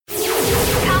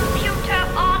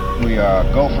we are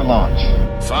go for launch.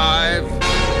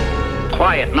 5.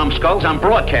 Quiet, numbskulls, I'm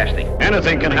broadcasting.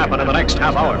 Anything can happen in the next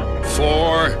half hour.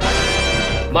 4.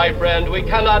 My friend, we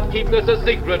cannot keep this a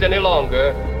secret any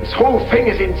longer. This whole thing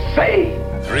is insane.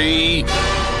 3.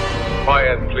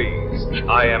 Quiet, please.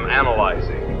 I am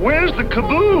analyzing. Where's the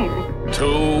kaboom?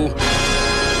 2.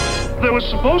 There was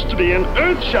supposed to be an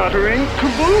earth-shattering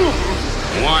kaboom.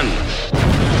 1.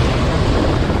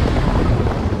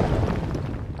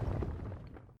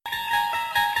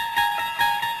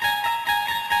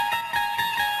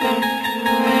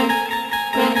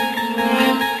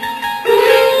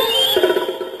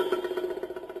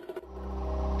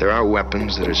 There are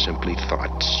weapons that are simply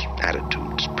thoughts,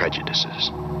 attitudes, prejudices,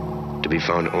 to be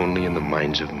found only in the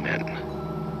minds of men.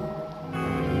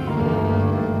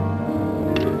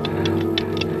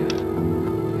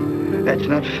 That's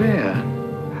not fair.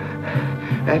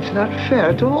 That's not fair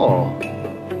at all.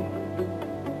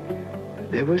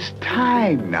 There was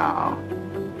time now.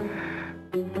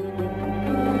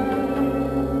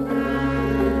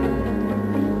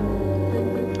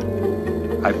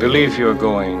 I believe you're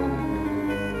going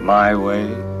my way.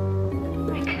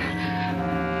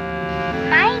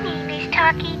 My name is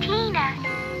Talkie Tina.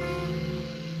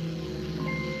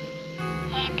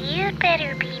 And you'd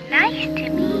better be nice to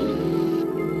me.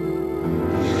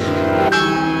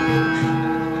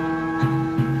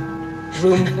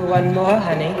 Room for one more,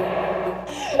 honey.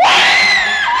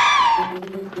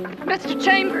 Mr.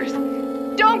 Chambers,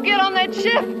 don't get on that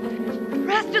ship. The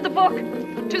rest of the book,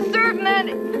 To Serve Men,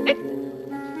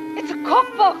 it's a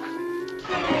cookbook.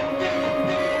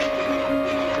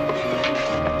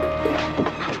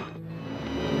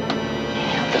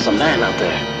 There's a man out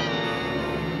there.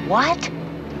 What?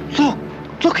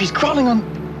 Look, he's crawling on...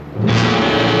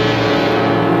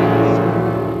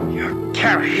 Your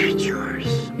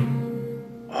caricatures.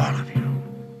 All of you.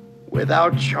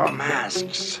 Without your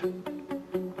masks.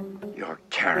 Your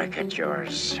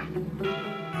caricatures.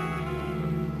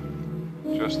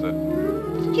 Just that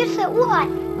Just that what?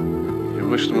 you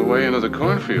wished them away into the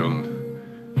cornfield.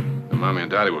 And Mommy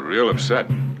and Daddy were real upset.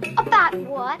 About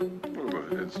what?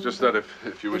 It's just that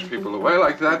if you wish people away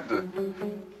like that, there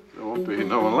won't be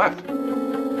no one left.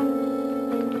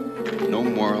 No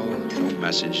moral, no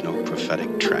message, no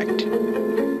prophetic tract.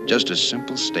 Just a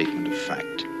simple statement of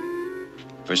fact.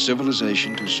 For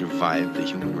civilization to survive, the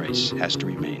human race has to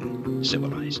remain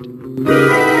civilized.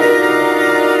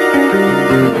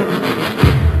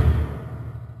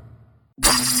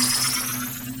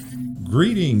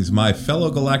 Greetings, my fellow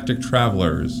galactic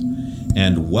travelers,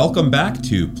 and welcome back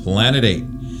to Planet 8.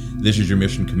 This is your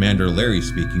Mission Commander Larry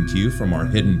speaking to you from our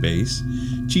hidden base.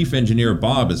 Chief Engineer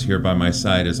Bob is here by my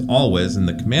side as always in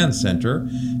the command center,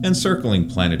 and circling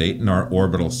Planet 8 in our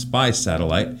orbital spy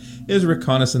satellite is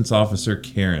Reconnaissance Officer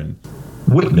Karen.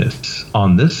 Witness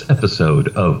on this episode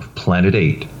of Planet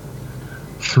 8.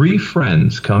 3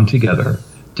 friends come together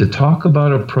to talk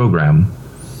about a program,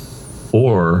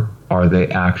 or are they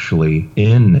actually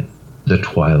in the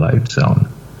Twilight Zone?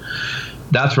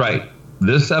 That's right.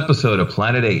 This episode of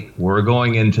Planet 8, we're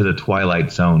going into the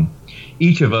Twilight Zone.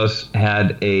 Each of us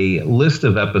had a list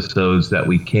of episodes that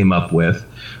we came up with.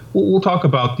 We'll talk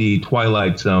about the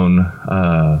Twilight Zone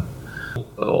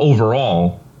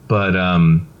overall, but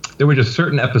there were just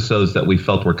certain episodes that we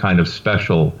felt were kind of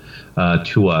special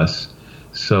to us.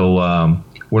 So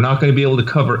we're not going to be able to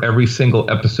cover every single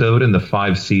episode in the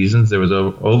 5 seasons. There was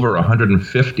over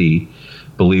 150,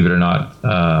 believe it or not,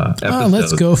 episodes.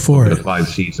 Let's go for it. The 5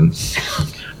 seasons.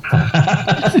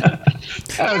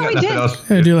 Yeah, we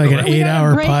did. Do like an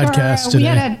 8-hour podcast today. We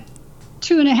had a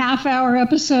 2.5-hour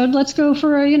episode. Let's go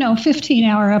for a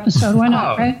 15-hour episode. Why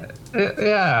not? Right?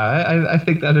 Yeah, I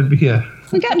think that'd be a.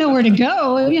 We got nowhere to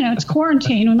go. It's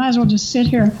quarantine. We might as well just sit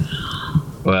here.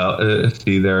 Well,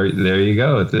 see, there you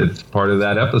go. It's part of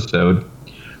that episode.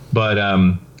 But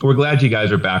we're glad you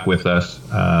guys are back with us.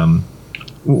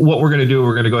 What we're going to do,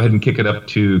 we're going to go ahead and kick it up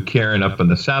to Karen up on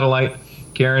the satellite.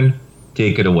 Karen,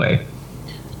 take it away.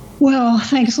 Well,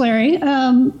 thanks, Larry.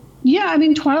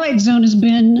 Twilight Zone has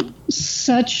been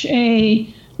such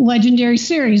a legendary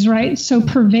series, right? It's so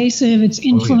pervasive. It's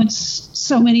influenced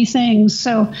so many things.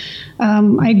 So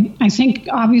I think,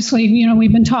 obviously,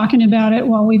 we've been talking about it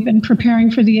while we've been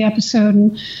preparing for the episode.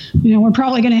 And, we're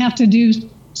probably going to have to do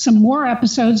some more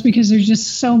episodes because there's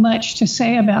just so much to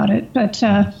say about it. But,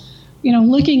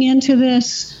 looking into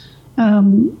this,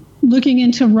 looking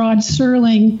into Rod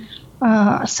Serling,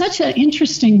 such an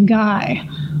interesting guy.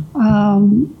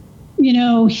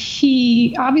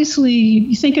 He obviously,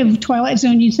 you think of Twilight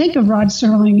Zone, you think of Rod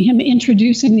Serling, him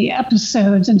introducing the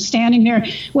episodes and standing there.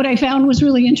 What I found was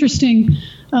really interesting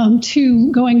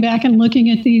to going back and looking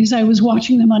at these. I was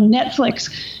watching them on Netflix,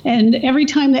 and every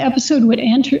time the episode would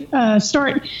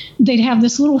start, they'd have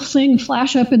this little thing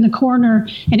flash up in the corner,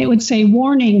 and it would say,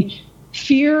 "Warning,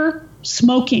 fear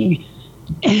smoking."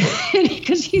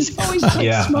 Because he's always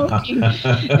smoking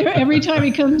every time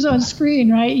he comes on screen,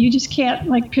 right? You just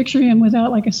can't picture him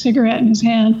without a cigarette in his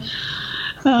hand.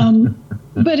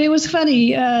 But it was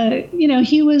funny.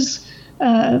 He was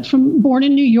born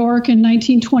in New York in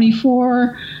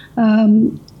 1924.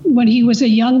 When he was a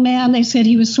young man, they said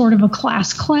he was sort of a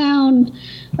class clown.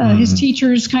 His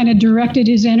teachers kind of directed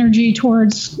his energy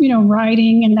towards,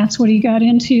 writing, and that's what he got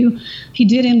into. He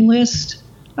did enlist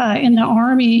in the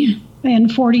Army in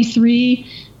 1943.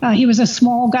 He was a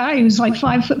small guy. He was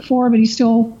 5'4", but he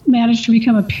still managed to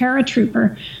become a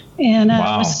paratrooper. And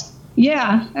wow.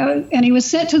 And he was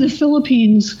sent to the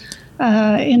Philippines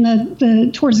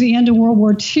in towards the end of World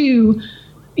War II.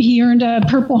 He earned a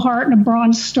Purple Heart and a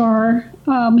Bronze Star.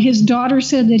 His daughter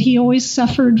said that he always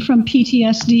suffered from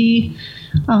PTSD,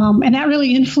 and that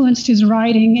really influenced his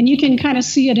writing. And you can kind of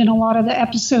see it in a lot of the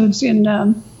episodes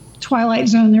in Twilight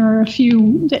Zone. There are a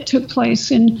few that took place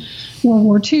in World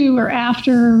War II or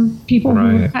after, people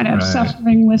who were kind of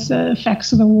suffering with the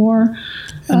effects of the war.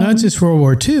 And not just World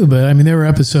War II, but there were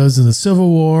episodes in the Civil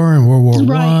War and World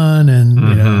War I and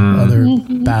other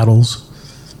battles.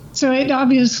 So it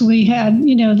obviously had,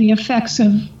 the effects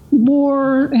of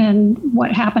war and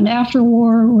what happened after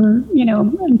war were,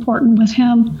 important with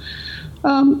him.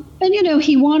 And,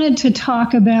 he wanted to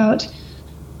talk about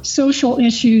social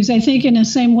issues, I think, in the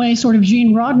same way sort of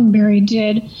Gene Roddenberry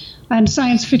did. And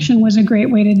science fiction was a great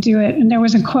way to do it. And there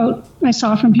was a quote I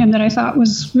saw from him that I thought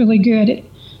was really good,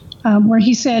 where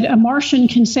he said, "A Martian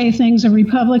can say things a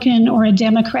Republican or a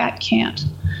Democrat can't."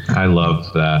 I love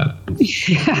that.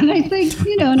 Yeah, and I think,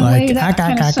 in a way that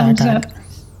kind of sums up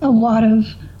a lot of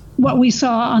what we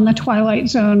saw on the Twilight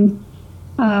Zone,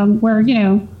 where,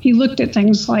 he looked at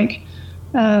things like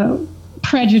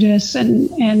prejudice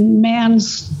and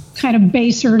man's kind of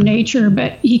baser nature,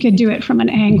 but he could do it from an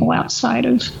angle outside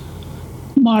of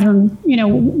modern,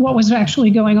 what was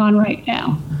actually going on right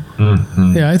now.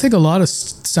 Mm-hmm. Yeah, I think a lot of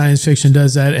science fiction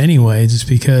does that anyway, just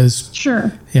because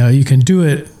you can do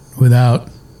it without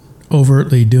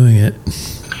overtly doing it.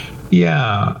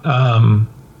 Yeah.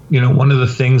 One of the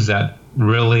things that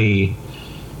really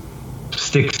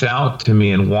sticks out to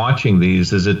me in watching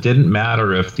these is it didn't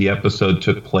matter if the episode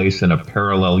took place in a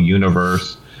parallel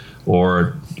universe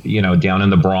or, down in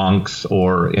the Bronx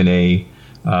or in a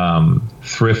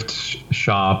thrift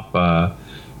shop.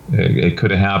 It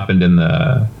could have happened in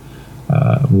the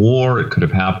war. It could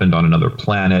have happened on another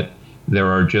planet.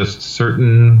 There are just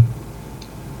certain,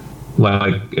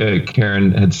 like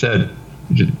Karen had said,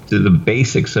 the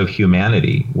basics of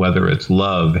humanity, whether it's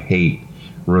love, hate,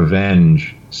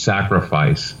 revenge,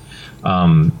 sacrifice,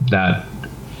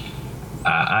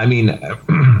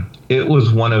 it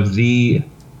was one of the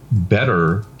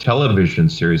better television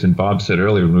series. And Bob said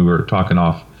earlier when we were talking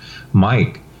off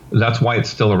mic, that's why it's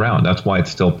still around. That's why it's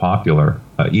still popular.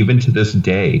 Even to this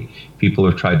day, people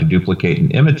have tried to duplicate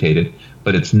and imitate it,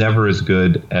 but it's never as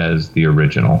good as the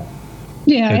original.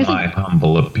 Yeah, in my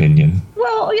humble opinion.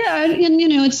 Well, yeah, and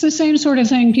it's the same sort of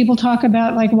thing. People talk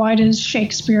about why does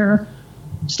Shakespeare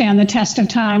stand the test of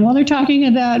time? Well, they're talking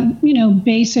about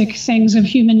basic things of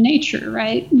human nature,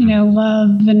 right?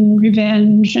 Love and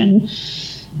revenge and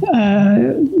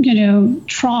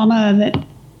trauma that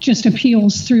just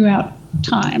appeals throughout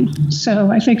time.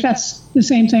 So I think that's the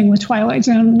same thing with Twilight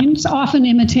Zone. It's often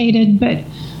imitated, but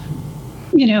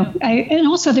and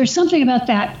also there's something about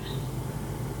that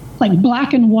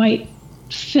black and white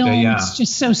film. It's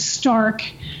just so stark.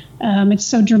 It's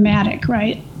so dramatic,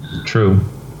 right? True.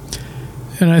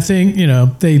 And I think,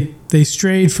 they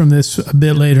strayed from this a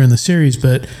bit later in the series,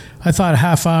 but I thought a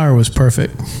half hour was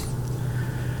perfect.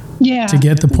 Yeah. To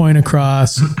get the point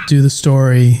across, do the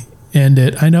story, end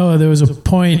it. I know there was a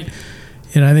point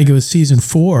in, I think it was season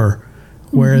 4,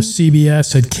 where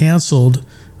CBS had canceled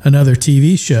another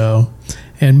TV show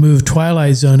and moved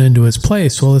Twilight Zone into its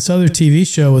place. Well, this other TV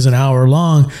show was an hour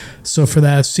long, so for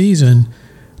that season,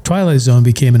 Twilight Zone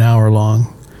became an hour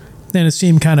long. And it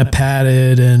seemed kind of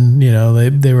padded, and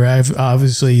they were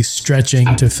obviously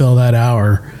stretching to fill that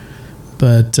hour.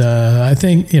 But I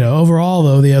think overall,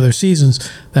 though, the other seasons,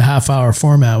 the half-hour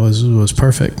format was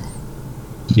perfect.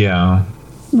 Yeah.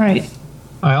 Right.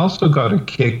 I also got a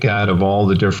kick out of all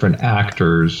the different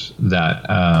actors that,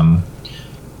 and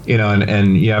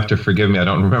you have to forgive me, I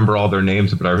don't remember all their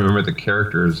names, but I remember the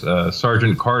characters.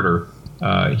 Sergeant Carter,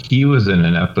 he was in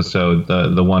an episode,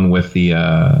 the one with the,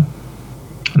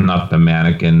 not the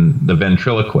mannequin, the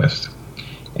ventriloquist.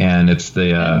 and it's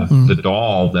the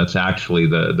doll that's actually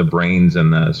the brains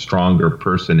and the stronger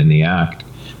person in the act.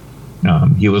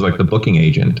 He was like the booking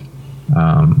agent.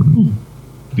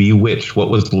 Bewitched. What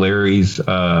was Larry's?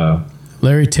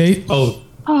 Larry Tate.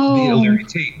 Larry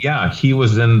Tate. Yeah, he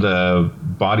was in the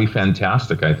Body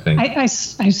Fantastic, I think. I've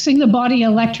seen the Body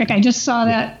Electric. I just saw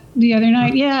that the other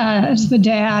night. Yeah, it's the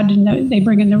dad, and they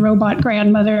bring in the robot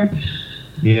grandmother.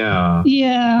 Yeah.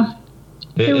 Yeah.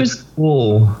 It's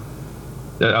cool.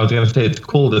 I was going to say, it's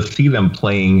cool to see them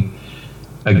playing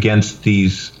against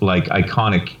these like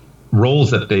iconic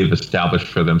roles that they've established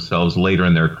for themselves later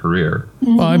in their career.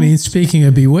 Well, I mean, speaking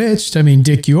of Bewitched, I mean,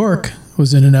 Dick York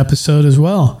was in an episode as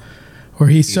well, where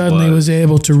he suddenly was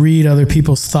able to read other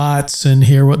people's thoughts and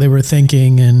hear what they were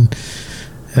thinking, and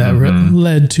that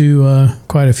led to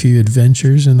quite a few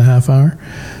adventures in the half hour.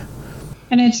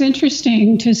 And it's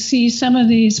interesting to see some of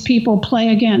these people play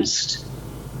against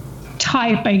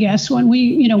type, I guess, when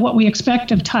what we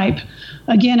expect of type.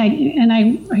 Again,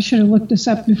 I should have looked this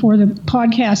up before the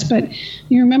podcast, but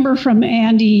you remember from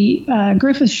Andy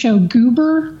Griffith's show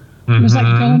Goober? It was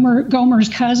like Gomer's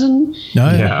cousin. Oh,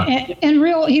 yeah.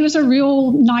 And he was a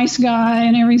real nice guy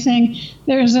and everything.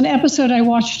 There's an episode I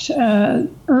watched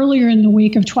earlier in the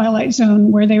week of Twilight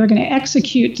Zone where they were going to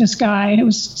execute this guy. It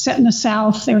was set in the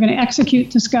South. They were going to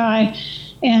execute this guy,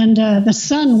 and the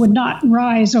sun would not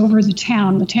rise over the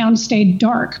town. The town stayed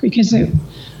dark because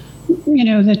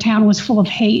the town was full of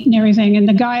hate and everything. And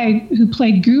the guy who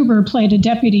played Goober played a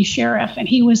deputy sheriff, and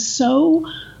he was so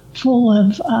full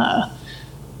of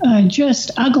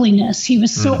just ugliness. He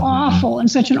was so awful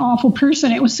and such an awful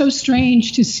person. It was so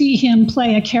strange to see him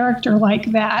play a character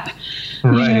like that.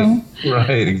 Right,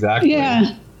 right, exactly.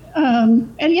 Yeah.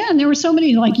 And there were so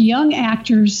many like young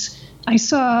actors. I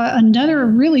saw another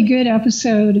really good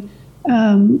episode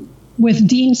with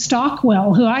Dean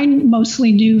Stockwell, who I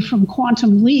mostly knew from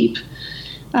Quantum Leap.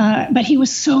 But he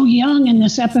was so young in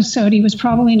this episode. He was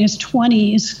probably in his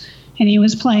 20s, and he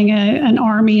was playing an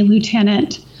Army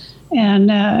lieutenant.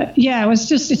 And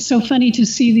it's so funny to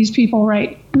see these people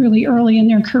really early in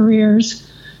their careers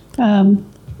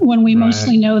when we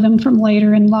mostly know them from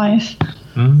later in life.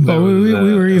 Well, we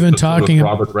were even talking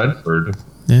about Robert Redford.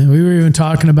 Yeah, we were even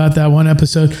talking about that one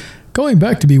episode. Going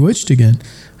back to Bewitched again,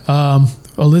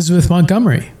 Elizabeth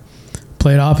Montgomery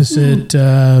played opposite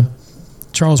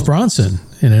Charles Bronson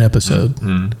in an episode,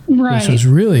 which was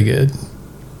really good.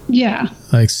 Yeah,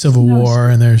 like Civil War,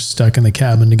 and they're stuck in the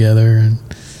cabin together, and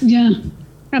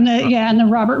and the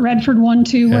Robert Redford one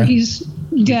too, where he's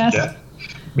death.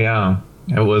 Yeah,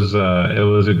 it was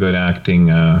a good acting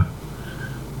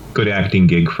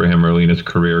gig for him early in his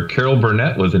career. Carol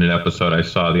Burnett was in an episode I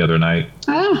saw the other night.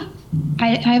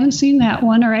 I haven't seen that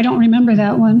one, or I don't remember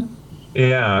that one.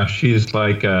 Yeah, she's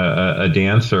like a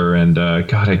dancer, and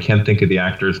God, I can't think of the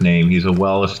actor's name. He's a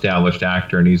well-established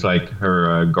actor, and he's like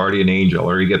her guardian angel,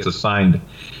 or he gets assigned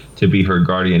to be her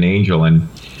guardian angel. And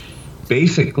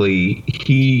basically,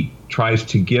 he tries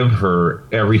to give her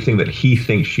everything that he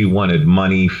thinks she wanted: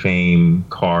 money, fame,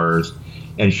 cars,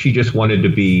 and she just wanted to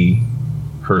be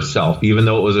herself, even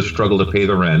though it was a struggle to pay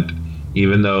the rent,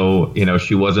 even though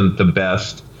she wasn't the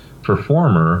best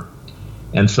performer.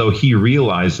 And so he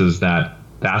realizes that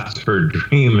that's her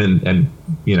dream, and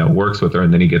works with her,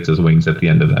 and then he gets his wings at the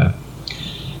end of the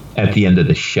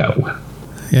show.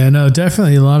 Yeah, no,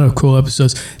 definitely a lot of cool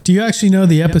episodes. Do you actually know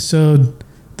the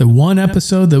one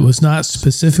episode that was not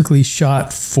specifically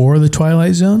shot for the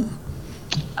Twilight Zone?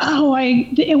 Oh,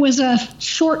 it was a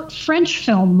short French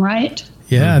film, right?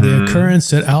 Yeah, The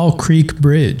Occurrence at Owl Creek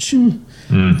Bridge.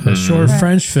 A short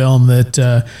French film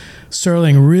that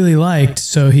Sterling really liked,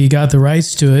 so he got the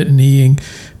rights to it, and he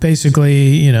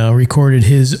basically, recorded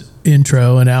his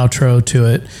intro and outro to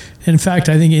it. In fact,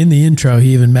 I think in the intro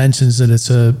he even mentions that it's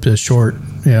a short,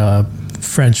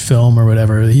 French film or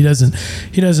whatever. He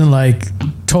doesn't like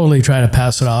totally try to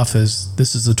pass it off as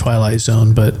this is the Twilight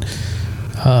Zone, but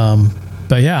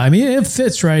yeah, I mean, it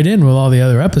fits right in with all the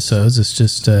other episodes. It's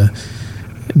just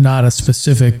not a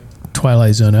specific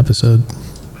Twilight Zone episode.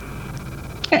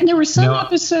 And there were some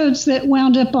episodes that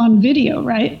wound up on video,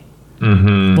 right?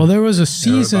 Well, there was a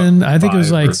season, I think it was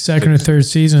like second or third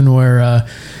season, where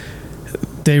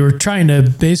they were trying to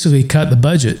basically cut the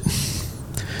budget.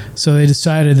 So they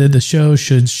decided that the show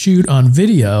should shoot on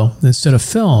video instead of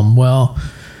film. Well,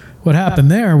 what happened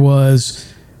there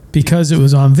was, because it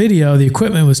was on video, the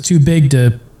equipment was too big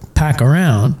to pack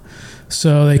around.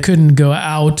 So they couldn't go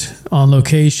out on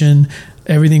location.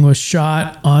 Everything was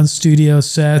shot on studio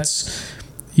sets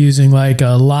using like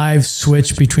a live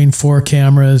switch between 4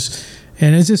 cameras.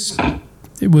 And it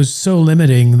was so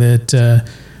limiting that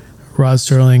Rod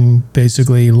Serling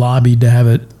basically lobbied to have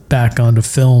it back onto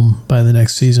film by the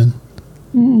next season.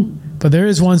 But there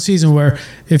is one season where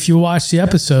if you watch the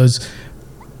episodes,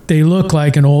 they look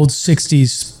like an old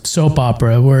 60s soap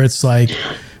opera where it's like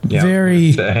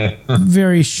very,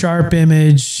 very sharp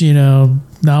image, you know,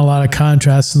 not a lot of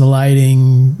contrast in the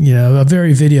lighting, you know, a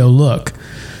very video look.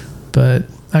 But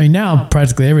I mean, now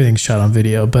practically everything's shot on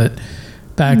video, but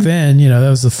back then, you know, that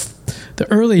was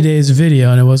the early days of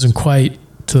video, and it wasn't quite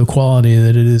to the quality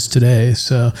that it is today.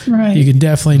 So you can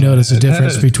definitely notice a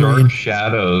difference between Dark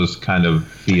Shadows kind of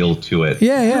feel to it.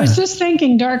 I was just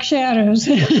thinking Dark Shadows.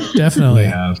 Definitely.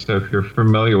 Yeah. So if you're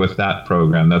familiar with that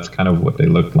program, that's kind of what they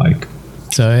look like.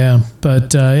 So yeah, but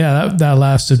that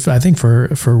lasted, I think,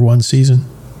 for one season.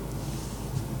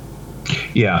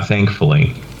 Yeah,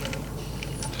 thankfully.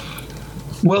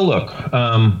 Well, look,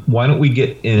 why don't we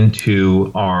get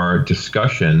into our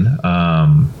discussion?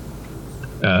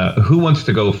 Who wants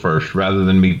to go first rather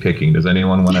than me picking? Does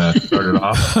anyone want to start it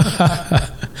off?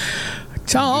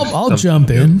 I'll jump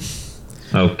in.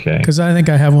 Okay. Because I think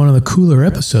I have one of the cooler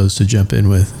episodes to jump in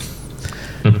with.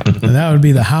 And that would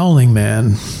be The Howling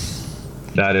Man.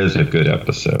 That is a good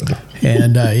episode.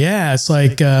 And it's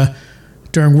like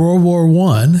during World War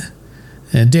I,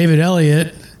 and David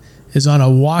Elliott is on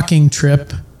a walking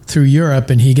trip through Europe,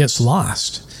 and he gets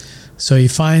lost. So he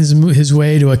finds his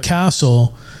way to a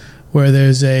castle where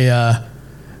there's a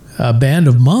band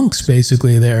of monks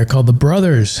basically there called the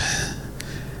Brothers.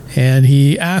 And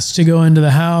he asks to go into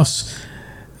the house.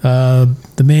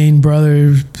 The main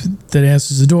brother that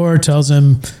answers the door tells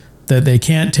him that they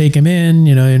can't take him in,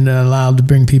 you know, you're not allowed to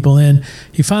bring people in.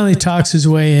 He finally talks his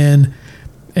way in,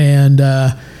 and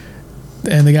the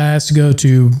guy has to go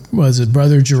to, was it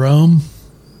Brother Jerome,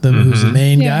 who's the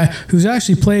main guy, who's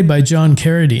actually played by John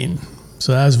Carradine.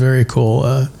 So that was very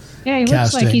cool. He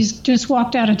looks like he's just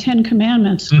walked out of 10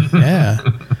 Commandments. Yeah.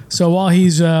 So while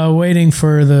he's waiting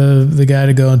for the guy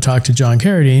to go and talk to John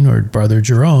Carradine, or Brother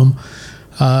Jerome,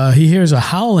 he hears a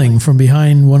howling from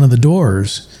behind one of the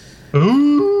doors.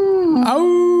 Ooh.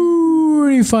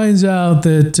 And he finds out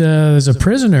that there's a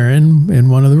prisoner in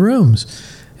one of the rooms.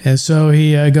 And so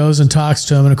he goes and talks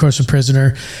to him. And of course, the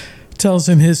prisoner tells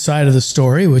him his side of the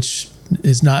story, which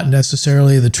is not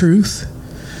necessarily the truth.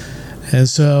 And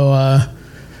so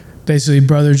basically,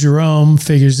 Brother Jerome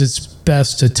figures it's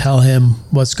best to tell him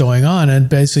what's going on, and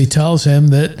basically tells him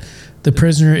that the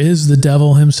prisoner is the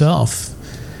devil himself,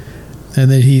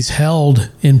 and that he's held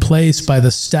in place by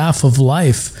the staff of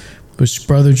life, which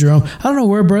Brother Jerome, I don't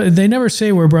know they never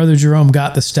say where Brother Jerome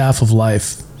got the staff of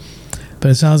life, but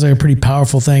it sounds like a pretty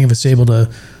powerful thing if it's able to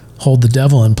hold the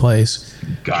devil in place.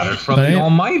 Got it from the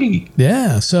Almighty.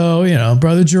 Yeah, so, you know,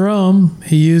 Brother Jerome,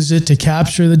 he used it to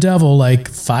capture the devil like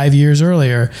 5 years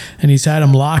earlier, and he's had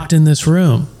him locked in this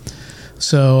room.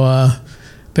 So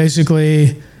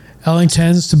basically, Elling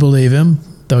tends to believe him,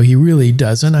 though he really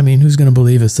doesn't. I mean, who's going to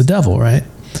believe it's the devil, right?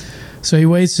 So he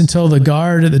waits until the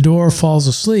guard at the door falls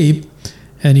asleep,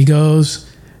 and he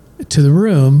goes to the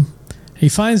room. He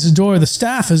finds the door. The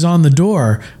staff is on the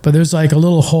door, but there's like a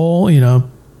little hole, you know,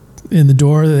 in the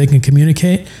door that they can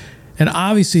communicate. And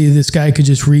obviously this guy could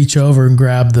just reach over and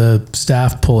grab the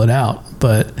staff, pull it out,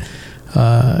 but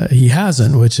he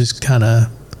hasn't, which is kind of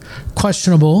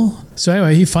questionable. So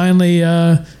anyway, he finally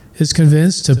is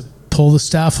convinced to pull the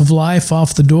staff of life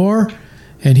off the door,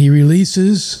 and he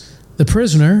releases the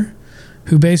prisoner,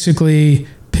 who basically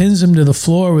pins him to the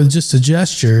floor with just a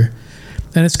gesture.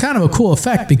 And it's kind of a cool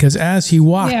effect, because as he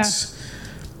walks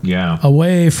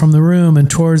away from the room and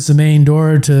towards the main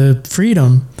door to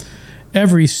freedom,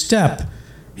 every step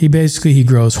he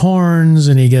grows horns,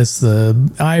 and he gets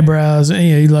the eyebrows, and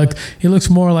he looks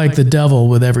more like the devil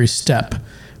with every step,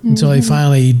 until he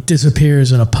finally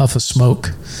disappears in a puff of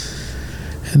smoke.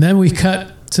 And then we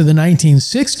cut to the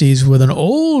 1960s with an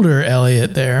older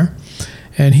Elliot there,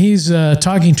 and he's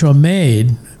talking to a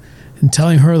maid and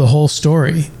telling her the whole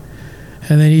story.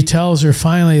 And then he tells her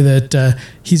finally that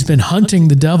he's been hunting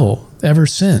the devil ever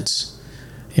since,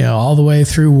 you know, all the way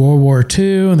through World War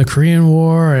II and the Korean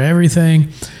War and everything,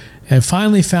 and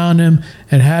finally found him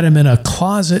and had him in a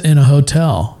closet in a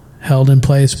hotel, held in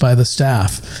place by the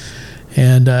staff.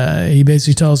 And he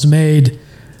basically tells the maid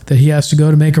that he has to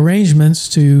go to make arrangements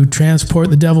to transport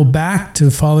the devil back to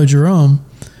Father Jerome,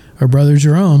 or Brother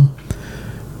Jerome.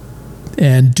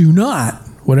 And do not,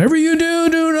 whatever you do,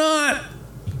 do not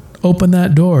open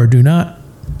that door. Do not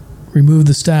remove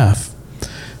the staff.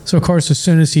 So, of course, as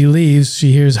soon as he leaves,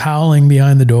 she hears howling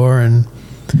behind the door, and,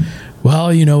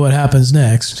 well, you know what happens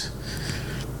next.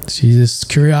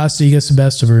 Curiosity gets the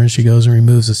best of her, and she goes and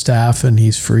removes the staff, and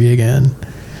he's free again.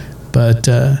 But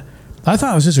I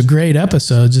thought it was just a great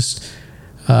episode. Just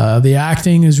the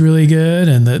acting is really good,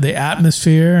 and the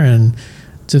atmosphere, and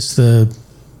just the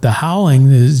howling,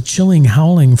 the chilling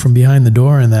howling from behind the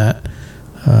door in that.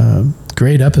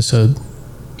 Great episode.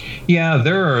 Yeah,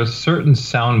 there are certain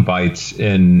sound bites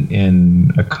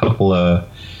in a couple of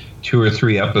 2 or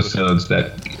 3 episodes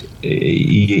that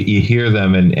you hear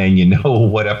them and you know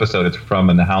what episode it's from.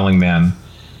 And the Howling Man,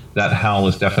 that howl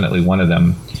is definitely one of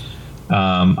them.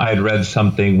 I had read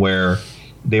something where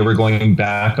they were going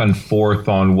back and forth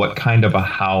on what kind of a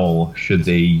howl should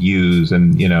they use,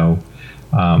 and the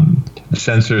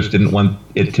censors didn't want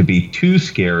it to be too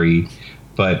scary,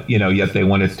 but yet they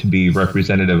want it to be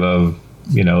representative of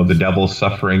the devil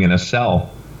suffering in a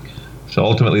cell. So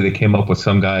ultimately they came up with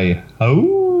some guy,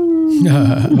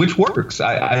 which works.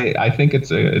 I think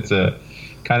it's a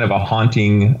kind of a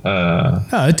haunting.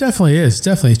 It definitely is.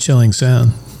 Definitely a chilling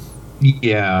sound.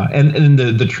 Yeah, and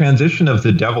the transition of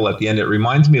the devil at the end, it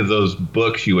reminds me of those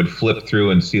books you would flip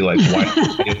through and see, like, why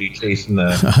is he chasing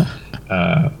the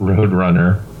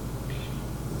Roadrunner?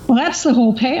 Well, that's the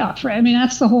whole payoff, right? I mean,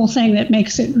 that's the whole thing that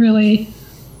makes it really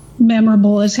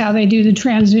memorable, is how they do the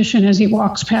transition as he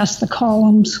walks past the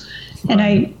columns.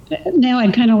 Right. And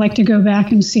I'd kind of like to go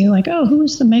back and see, like, who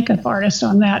was the makeup artist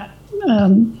on that?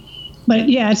 But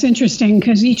yeah, it's interesting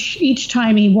because each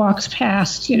time he walks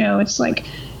past, it's like,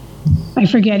 I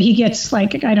forget, he gets,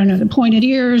 like, I don't know, the pointed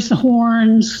ears, the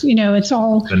horns, it's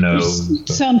all the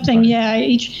nose, something.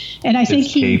 Right. Yeah. And I think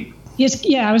cape.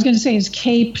 I was going to say his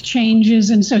cape changes,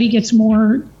 and so he gets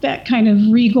more that kind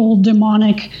of regal,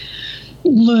 demonic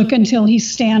look until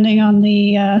he's standing on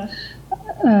the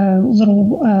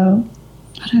little,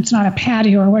 it's not a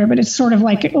patio or whatever, but it's sort of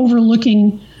like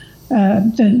overlooking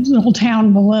the little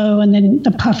town below, and then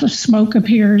the puff of smoke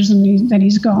appears, and then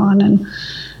he's gone. And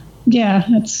yeah,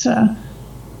 it's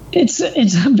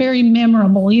very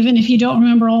memorable. Even if you don't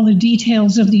remember all the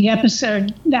details of the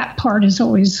episode, that part is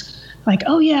always like,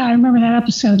 oh yeah, I remember that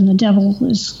episode, and the devil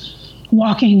is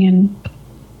walking and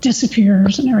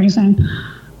disappears and everything.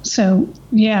 So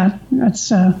yeah,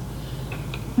 that's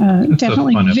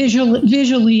definitely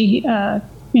visually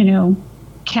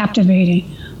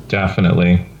captivating.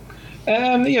 Definitely.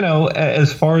 And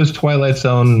as far as Twilight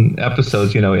Zone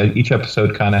episodes, each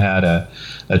episode kind of had a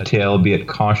tale, be it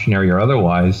cautionary or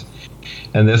otherwise.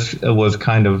 And this was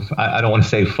kind of, I don't want to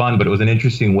say fun, but it was an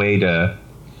interesting way to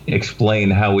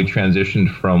explain how we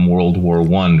transitioned from World War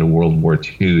I to World War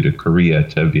II to Korea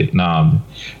to Vietnam,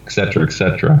 et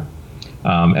cetera,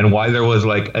 and why there was,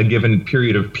 like, a given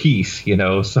period of peace.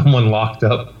 Someone locked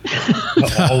up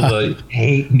all the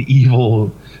hate and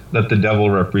evil that the devil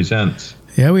represents.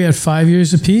 Yeah, we had 5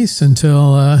 years of peace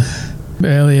until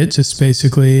Elliot just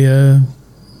basically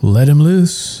let him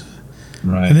loose.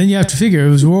 Right. And then you have to figure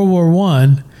it was World War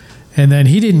I, and then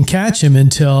he didn't catch him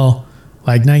until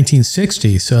like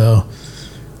 1960. So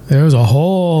there was a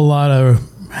whole lot of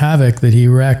havoc that he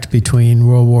wrecked between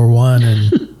World War I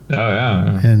and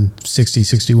and 60,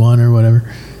 61 or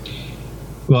whatever.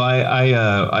 Well,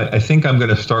 I think I'm going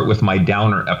to start with my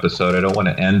downer episode. I don't want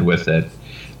to end with it.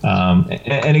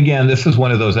 And again, this is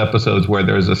one of those episodes where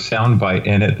there's a soundbite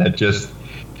in it that just,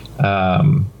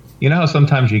 how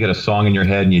sometimes you get a song in your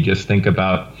head and you just think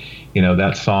about,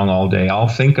 that song all day. I'll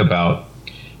think about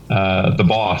the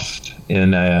boss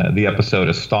in the episode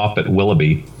of Stop at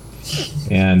Willoughby.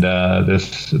 And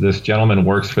this gentleman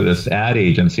works for this ad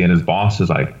agency, and his boss is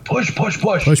like, push,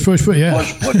 yeah.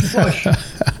 Push.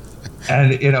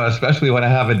 And, especially when I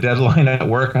have a deadline at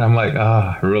work, and I'm like,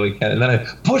 I really can't. And then I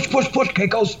push,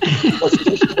 Keikos,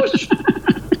 push.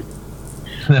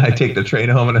 And then I take the train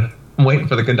home, and I'm waiting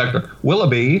for the conductor.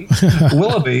 Willoughby. Of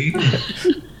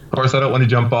course, I don't want to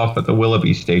jump off at the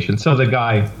Willoughby station. So the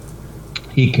guy,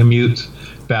 he commutes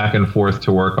back and forth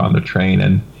to work on the train,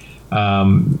 and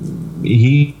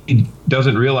he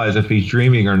doesn't realize if he's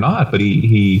dreaming or not, but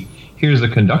he here's the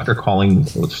conductor calling,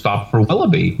 stop for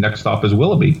Willoughby. Next stop is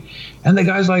Willoughby. And the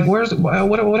guy's like, what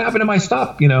happened to my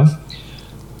stop?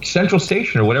 Central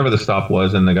Station or whatever the stop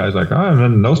was. And the guy's like,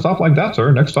 no stop like that,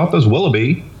 sir. Next stop is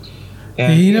Willoughby.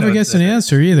 And he never gets an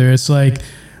answer either. It's like,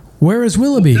 where is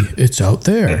Willoughby? It's out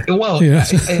there. Well,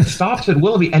 it stops at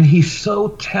Willoughby. And he's so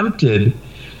tempted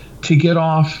to get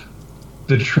off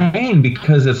the train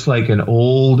because it's like an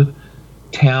old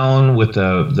town with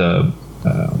the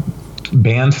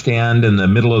bandstand in the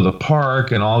middle of the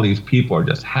park, and all these people are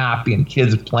just happy, and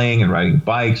kids playing and riding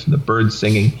bikes, and the birds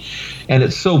singing, and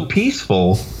it's so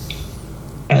peaceful.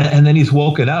 And then he's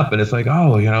woken up, and it's like,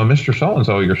 Mr.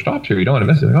 So-and-so, your stop's here. You don't want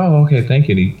to miss it. Oh, okay, thank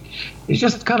you. And he's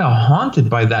just kind of haunted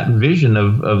by that vision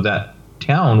of that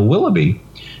town, Willoughby.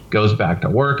 goes back to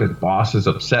work. His boss is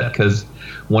upset because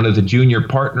one of the junior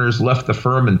partners left the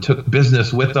firm and took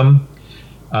business with him.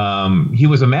 He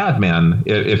was a madman.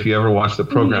 If you ever watched the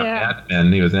program Mad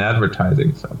Men, he was in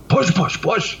advertising. So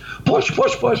push.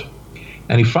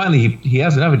 And he finally he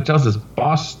has enough. He tells his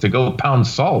boss to go pound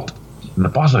salt. And the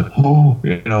boss is like,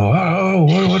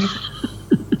 what?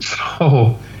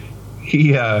 So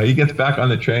he gets back on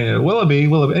the train, and Willoughby,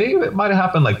 and it might have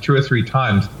happened like 2 or 3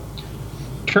 times.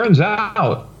 Turns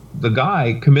out the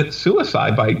guy commits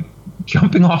suicide by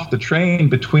jumping off the train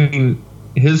between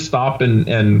his stop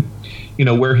and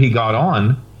where he got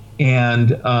on. And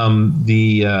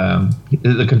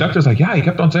the conductor's like, yeah, he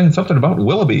kept on saying something about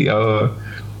Willoughby.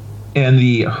 And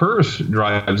the hearse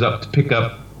drives up to pick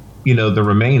up, the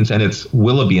remains, and it's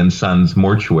Willoughby and Sons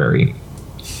mortuary.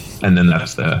 And then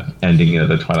that's the ending of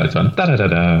the Twilight Zone.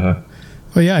 Da-da-da-da.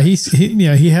 Well, yeah,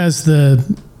 he has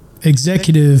the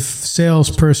executive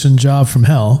salesperson job from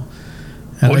hell.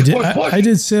 And I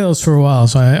did sales for a while,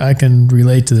 so I can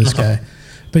relate to this guy.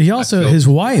 But he also, his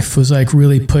wife was like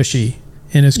really pushy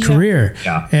in his career.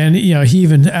 Yeah. And, he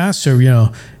even asked her,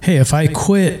 hey, if I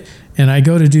quit and I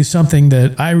go to do something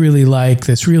that I really like,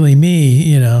 that's really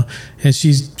me, and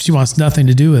she wants nothing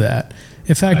to do with that.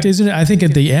 In fact, isn't it, I think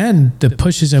at the end that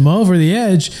pushes him over the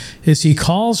edge is he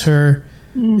calls her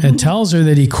and tells her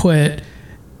that he quit,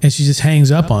 and she just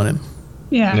hangs up on him.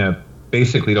 Yeah.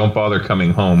 Basically, don't bother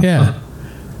coming home. Yeah.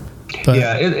 But,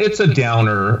 it's a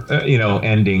downer,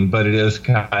 ending, but it is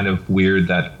kind of weird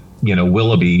that,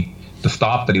 Willoughby, the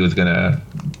stop that he was going to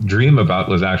dream about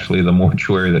was actually the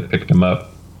mortuary that picked him up.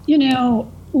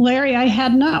 Larry, I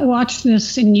had not watched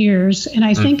this in years, and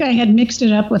I think I had mixed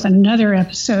it up with another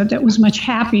episode that was much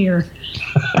happier.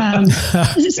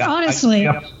 Honestly.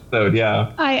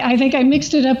 I think I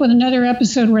mixed it up with another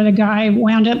episode where the guy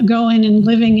wound up going and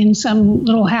living in some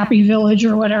little happy village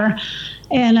or whatever.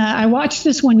 And I watched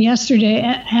this one yesterday,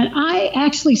 and I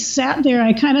actually sat there.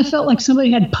 I kind of felt like somebody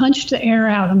had punched the air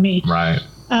out of me. Right.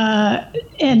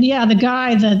 And the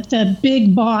guy, the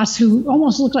big boss who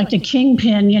almost looked like the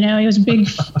Kingpin, he was a big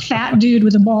fat dude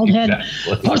with a bald head.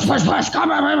 Push,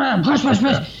 come on, push.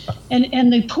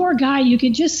 And the poor guy, you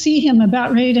could just see him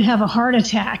about ready to have a heart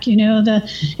attack,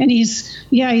 and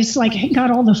he's like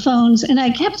got all the phones. And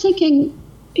I kept thinking,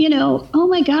 oh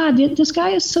my God, this guy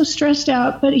is so stressed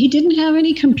out, but he didn't have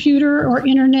any computer or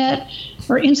internet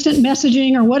or instant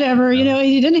messaging or whatever.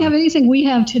 He didn't have anything we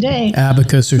have today.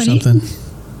 Abacus or something.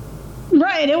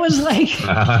 Right. It was like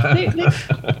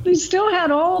they still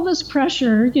had all this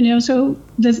pressure, So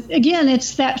again,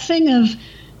 it's that thing of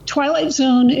Twilight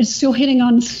Zone is still hitting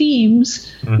on themes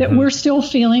that we're still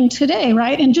feeling today,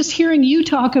 right? And just hearing you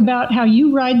talk about how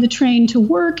you ride the train to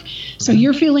work, so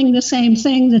you're feeling the same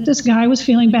thing that this guy was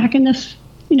feeling back in the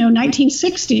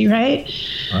 1960, right?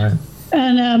 Right.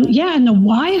 And and the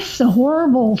wife, the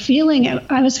horrible feeling.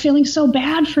 I was feeling so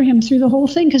bad for him through the whole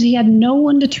thing because he had no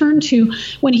one to turn to.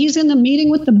 When he's in the meeting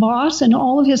with the boss and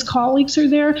all of his colleagues are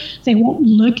there, they won't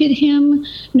look at him.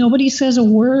 Nobody says a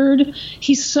word.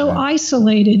 He's so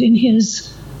isolated in his,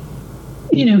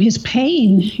 his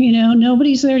pain.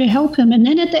 Nobody's there to help him. And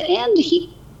then at the end,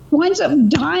 he winds up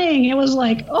dying. It was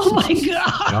like, oh my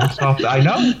God. I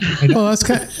know. Well,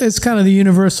 it's kind of the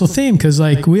universal theme because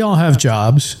we all have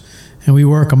jobs. And we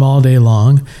work them all day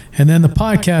long. And then the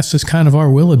podcast is kind of our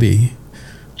Willoughby.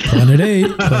 Planet 8.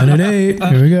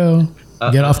 Here we go.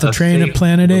 Get off the train at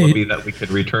Planet 8. Willoughby that we could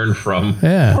return from.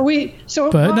 Yeah.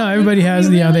 But no, everybody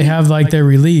has, they have their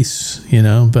release,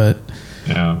 But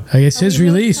I guess his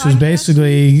release was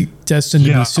basically destined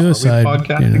to be suicide. Are we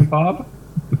podcasting, Bob?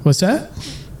 What's that?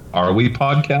 Are we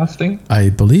podcasting? I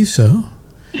believe so.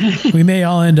 We may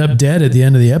all end up dead at the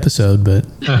end of the episode, but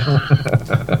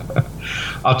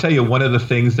I'll tell you one of the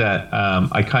things that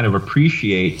I kind of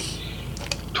appreciate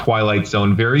Twilight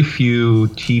Zone. Very few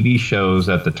TV shows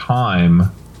at the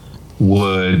time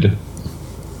would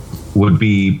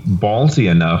be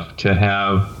ballsy enough to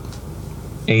have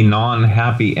a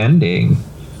non-happy ending.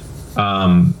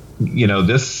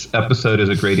 This episode is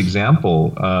a great example.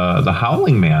 The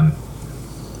Howling Man.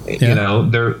 Yeah.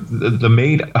 The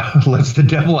maid lets the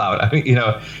devil out. I mean,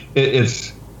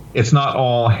 it's not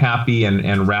all happy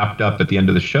and wrapped up at the end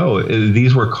of the show.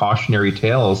 These were cautionary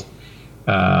tales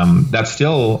that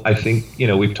still, I think,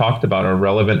 we've talked about are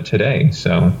relevant today.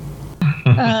 So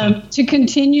to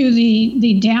continue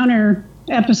the downer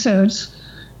episodes,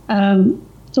 the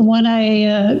one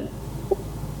I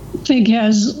think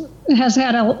has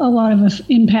had a lot of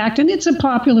impact, and it's a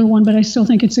popular one, but I still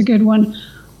think it's a good one.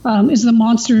 Is The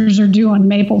Monsters Are Due on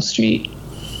Maple Street.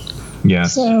 Yeah.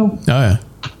 So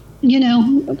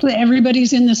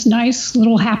everybody's in this nice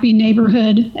little happy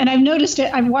neighborhood. And I've noticed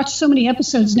it. I've watched so many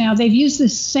episodes now. They've used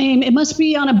this same, it must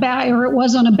be on a it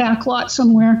was on a back lot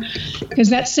somewhere, because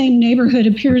that same neighborhood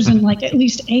appears in like at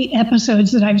least 8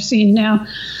 episodes that I've seen now.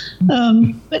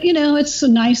 But it's a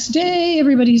nice day.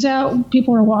 Everybody's out.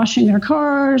 People are washing their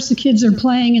cars. The kids are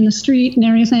playing in the street and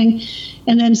everything.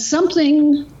 And then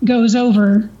something goes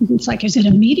over. It's like, is it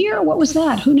a meteor? What was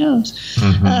that? Who knows?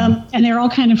 Mm-hmm. And they're all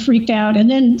kind of freaked out. And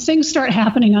then things start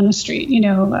happening on the street.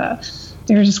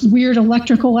 There's weird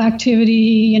electrical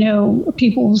activity.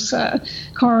 People's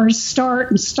cars start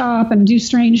and stop and do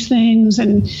strange things.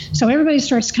 And so everybody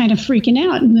starts kind of freaking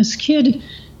out. And this kid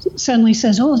suddenly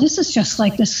says, oh, this is just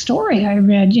like this story I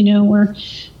read, where,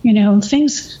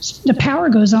 the power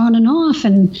goes on and off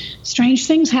and strange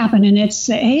things happen. And it's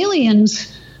the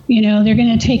aliens, they're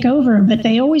going to take over, but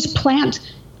they always plant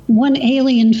one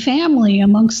alien family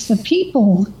amongst the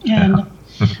people. And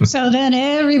so then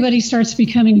everybody starts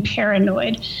becoming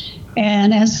paranoid.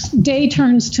 And as day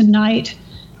turns to night,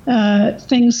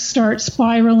 things start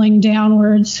spiraling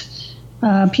downwards.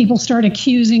 People start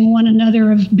accusing one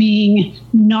another of being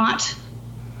not,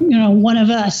 one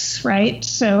of us, right?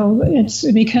 So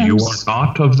it becomes... You are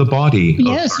not of the body.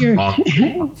 Yes, you're right.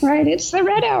 It's the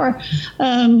red hour.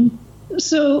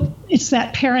 So it's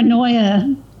that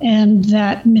paranoia and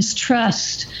that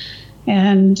mistrust.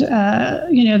 And,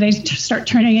 they start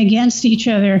turning against each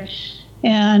other.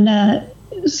 And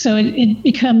so it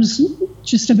becomes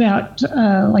just about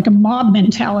like a mob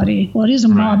mentality. Well, it is a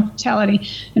mob mentality.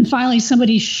 And finally,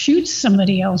 somebody shoots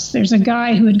somebody else. There's a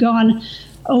guy who had gone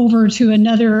over to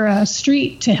another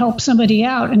street to help somebody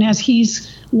out. And as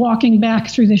he's walking back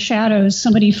through the shadows,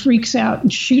 somebody freaks out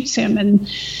and shoots him. And,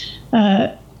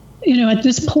 at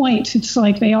this point, it's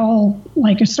like they all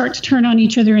start to turn on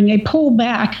each other, and they pull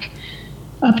back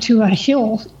up to a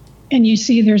hill, and you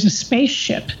see there's a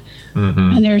spaceship.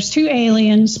 Mm-hmm. And there's 2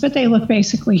 aliens, but they look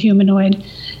basically humanoid.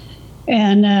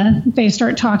 And they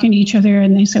start talking to each other,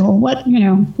 and they say, well, what,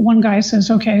 one guy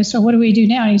says, okay, so what do we do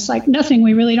now? And he's like, nothing.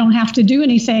 We really don't have to do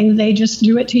anything. They just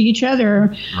do it to each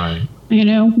other. Right.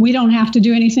 We don't have to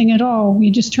do anything at all.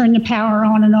 We just turn the power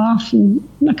on and off and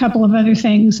a couple of other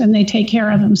things, and they take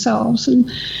care of themselves.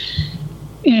 And,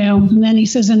 and then he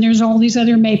says, and there's all these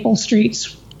other Maple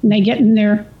Streets, and they get in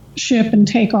their ship and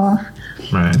take off.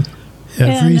 Right.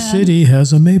 Every city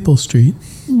has a Maple Street.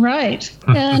 Right.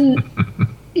 And,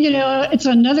 it's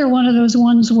another one of those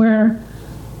ones where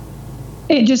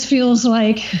it just feels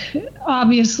like,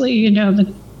 obviously,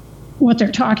 what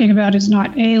they're talking about is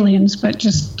not aliens, but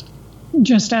just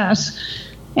us.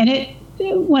 And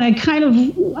when I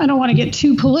don't want to get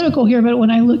too political here, but when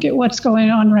I look at what's going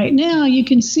on right now, you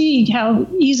can see how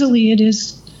easily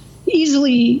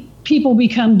people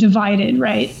become divided,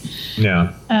 right?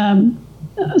 Yeah.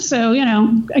 So,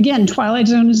 again, Twilight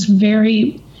Zone is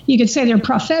you could say they're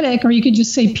prophetic, or you could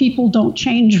just say people don't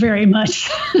change very much.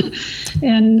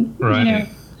 And, right.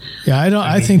 Yeah,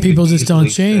 I think people just don't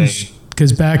change,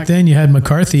 because back then you had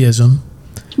McCarthyism.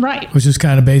 Right. Which is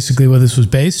kind of basically what this was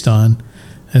based on.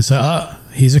 And so,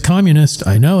 he's a communist.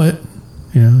 I know it.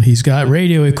 He's got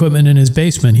radio equipment in his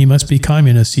basement. He must be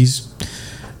communist. He's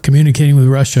communicating with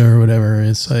Russia or whatever.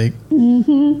 It's like...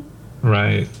 Mm-hmm.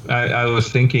 Right. I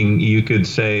was thinking you could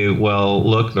say, well,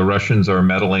 look, the Russians are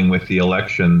meddling with the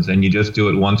elections, and you just do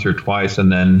it once or twice,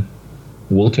 and then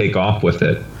we'll take off with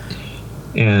it.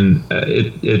 And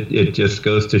it just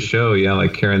goes to show,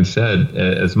 like Karen said,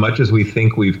 as much as we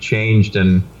think we've changed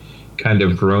and kind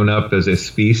of grown up as a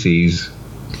species,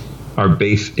 our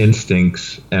base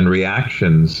instincts and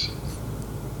reactions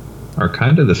are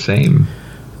kind of the same.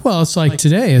 Well, it's like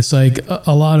today. It's like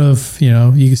a lot of, you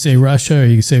can say Russia, or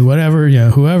you can say whatever,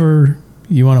 whoever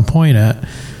you want to point at.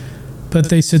 But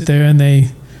they sit there and they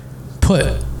put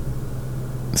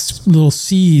little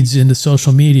seeds into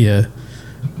social media.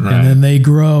 Right. And then they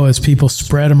grow as people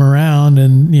spread them around.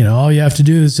 And, all you have to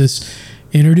do is just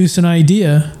introduce an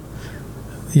idea,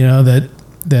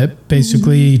 that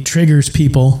basically triggers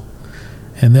people.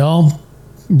 And they'll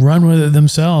run with it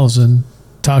themselves and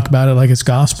talk about it like it's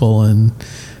gospel. And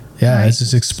it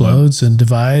just explodes and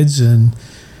divides. And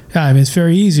it's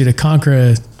very easy to conquer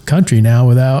a country now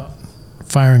without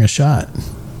firing a shot.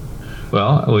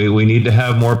 Well, we need to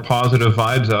have more positive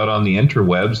vibes out on the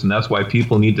interwebs, and that's why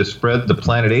people need to spread the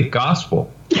Planet 8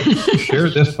 gospel. Share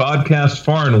this podcast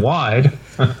far and wide.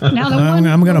 Now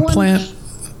I'm going to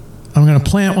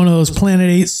plant one of those Planet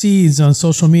 8 seeds on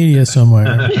social media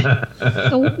somewhere.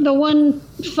 The one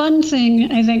fun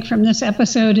thing I think from this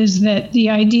episode is that the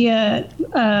idea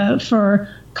for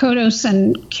Kodos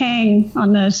and Kang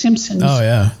on The Simpsons. Oh,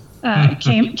 yeah.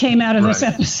 came out of this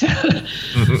episode.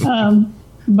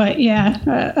 But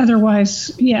yeah,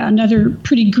 otherwise, yeah, another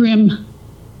pretty grim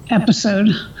episode.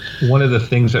 One of the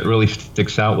things that really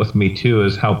sticks out with me too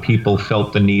is how people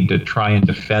felt the need to try and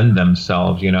defend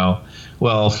themselves. You know,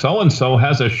 well, so and so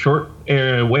has a short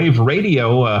wave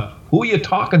radio. Who are you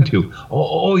talking to?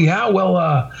 Oh yeah,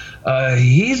 well,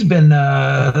 he's been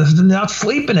not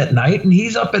sleeping at night, and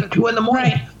he's up at 2 a.m.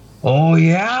 Right. Oh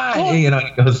yeah, well, you know,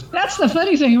 he goes. That's the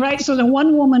funny thing, right? So the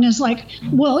one woman is like,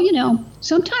 well, you know,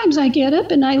 sometimes I get up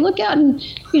and I look out and,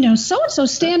 you know, so-and-so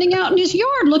standing out in his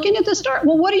yard looking at the star.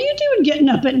 Well, what are you doing getting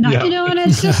up at night? Yeah. You know, and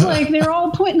it's just like they're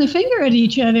all pointing the finger at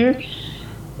each other.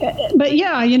 But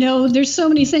yeah, you know, there's so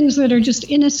many things that are just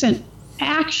innocent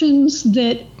actions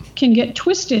that can get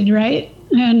twisted, right?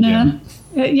 And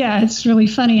yeah, it's really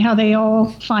funny how they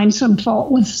all find some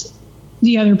fault with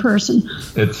the other person.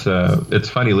 It's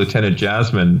funny. Lieutenant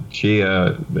Jasmine, she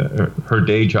her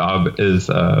day job is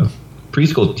a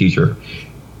preschool teacher,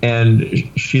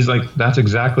 and she's like, that's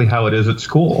exactly how it is at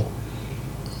school.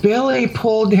 Billy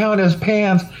pulled down his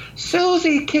pants.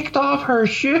 Susie kicked off her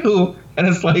shoe, and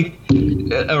it's like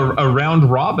a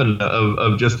round robin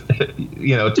of just,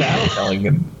 you know, tattletelling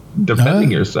and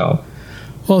defending yourself.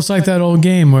 Well, it's like that old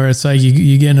game where it's like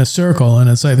you get in a circle and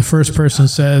it's like the first person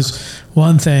says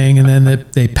one thing and then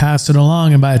they pass it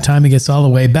along, and by the time it gets all the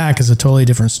way back, it's a totally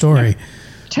different story.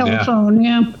 Telephone,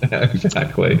 yeah.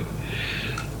 Exactly.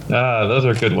 Those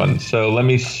are good ones. So let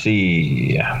me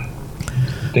see. I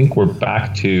think we're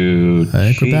back to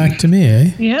we're back to me,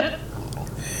 eh? Yep.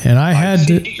 And I had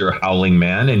to your howling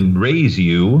man and raise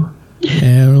you.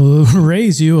 And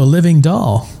raise you a living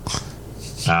doll.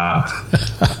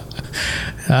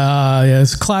 Yeah,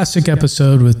 it's a classic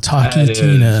episode with Taki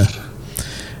Tina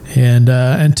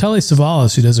and Telly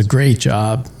Savalas, who does a great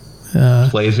job.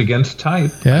 Plays against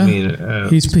type. Yeah, I mean,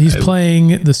 he's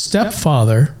playing the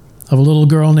stepfather of a little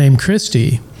girl named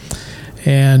Christy.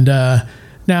 And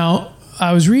now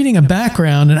I was reading a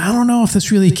background, and I don't know if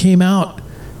this really came out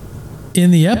in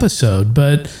the episode,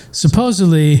 but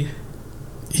supposedly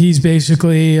he's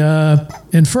basically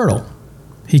infertile.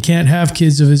 He can't have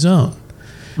kids of his own.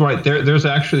 Right. There's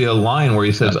actually a line where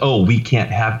he says, oh, we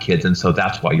can't have kids, and so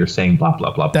that's why you're saying blah,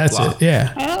 blah, blah, that's blah. That's it,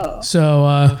 yeah.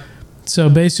 Oh. So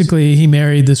basically he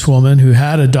married this woman who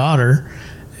had a daughter,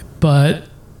 but,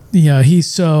 you know,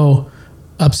 he's so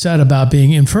upset about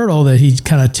being infertile that he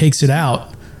kind of takes it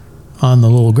out on the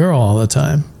little girl all the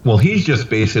time. Well, he's just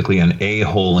basically an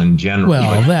a-hole in general.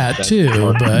 Well, that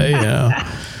too, but, you know.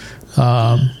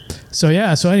 So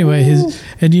anyway,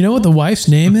 and you know what the wife's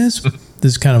name is?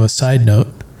 This is kind of a side note.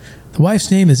 The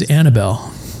wife's name is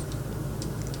Annabelle.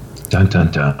 Dun,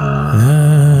 dun,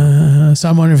 dun. So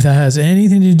I'm wondering if that has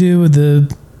anything to do with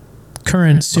the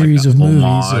current series of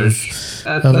movies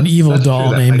of an evil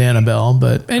doll named Annabelle.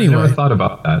 But anyway. I never thought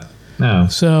about that. No.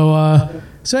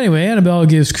 So anyway, Annabelle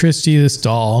gives Christy this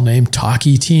doll named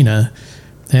Taki Tina.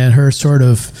 And her sort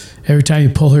of, every time you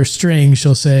pull her string,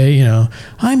 she'll say, you know,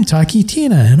 I'm Taki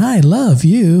Tina and I love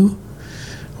you.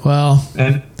 Well.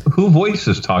 And who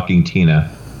voices Talking Tina?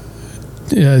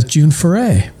 June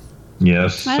Foray.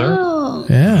 Yes, sir. Oh.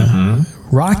 Yeah.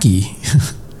 Mm-hmm. Rocky.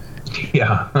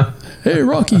 Yeah. Hey,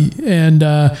 Rocky. And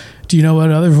do you know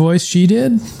what other voice she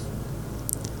did?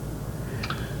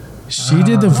 She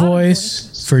did the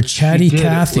voice for Chatty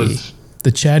Cathy,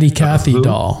 the Chatty Cathy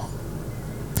doll.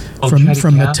 From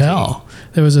Mattel.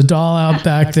 There was a doll out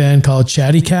back then called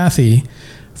Chatty Cathy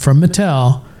from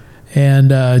Mattel,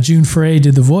 and June Foray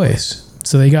did the voice.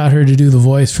 So they got her to do the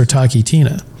voice for Taki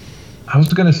Tina. I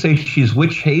was going to say she's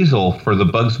Witch Hazel for the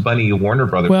Bugs Bunny Warner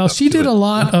Brothers. Well, she did a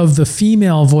lot of the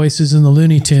female voices in the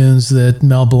Looney Tunes that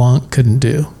Mel Blanc couldn't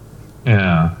do.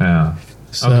 Yeah.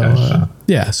 So,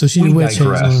 so she did Witch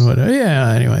Hazel and whatever.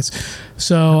 Yeah, anyways.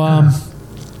 So,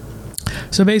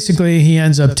 so basically he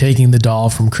ends up taking the doll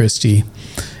from Christy.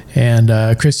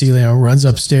 And Christy, you know, runs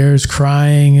upstairs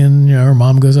crying, and, you know, her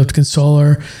mom goes up to console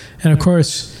her. And, of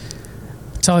course,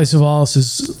 Telly Savalas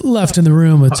is left in the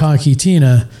room with Taki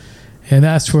Tina. And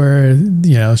that's where,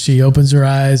 you know, she opens her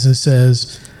eyes and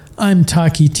says, I'm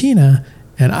Taki Tina,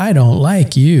 and I don't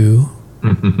like you.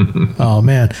 Oh,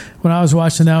 man. When I was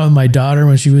watching that with my daughter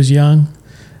when she was young,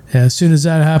 and as soon as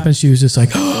that happened, she was just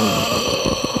like,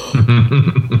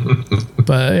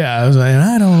 but, yeah, I was like,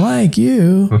 I don't like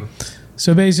you.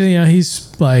 So basically, you know,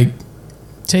 he's like,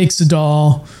 takes the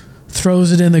doll,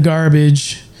 throws it in the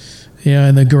garbage, you know,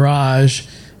 in the garage,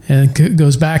 and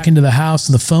goes back into the house,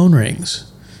 and the phone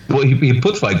rings. Well, he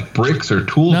puts like bricks or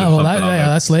tools. No, well,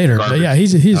 that's later. Garbage. But yeah, he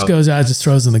just goes out, just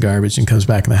throws in the garbage, and comes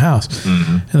back in the house.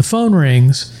 Mm-hmm. And the phone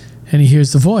rings, and he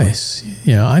hears the voice.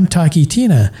 You know, I'm Taki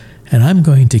Tina, and I'm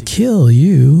going to kill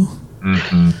you.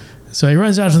 So he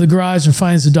runs out to the garage and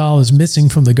finds the doll is missing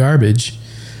from the garbage.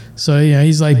 So,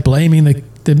 he's like blaming the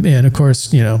and of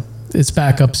course, it's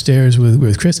back upstairs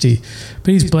with Christy,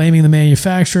 but he's blaming the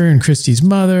manufacturer and Christy's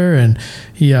mother, and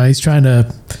he's trying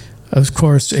to, of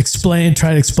course, try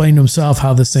to explain to himself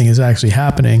how this thing is actually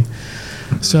happening.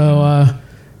 So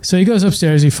he goes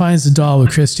upstairs, he finds the doll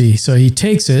with Christy, so he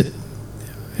takes it,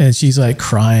 and she's like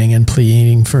crying and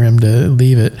pleading for him to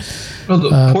leave it.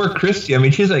 Well, poor Christy. I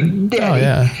mean, she's like, Daddy, oh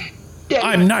yeah, Daddy,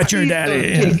 I'm not your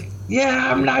daddy.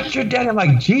 Yeah, I'm not your daddy. I'm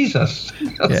like, Jesus.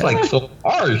 That's like so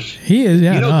harsh. He is,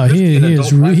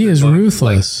 he is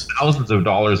ruthless. Like thousands of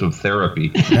dollars of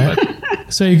therapy. Right?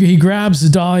 So he grabs the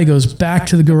doll, he goes back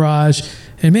to the garage,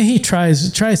 and then he tries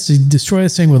to destroy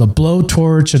this thing with a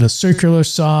blowtorch and a circular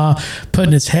saw,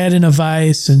 putting its head in a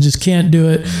vise, and just can't do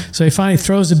it. So he finally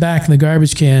throws it back in the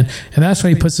garbage can, and that's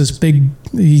when he puts this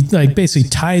he basically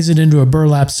ties it into a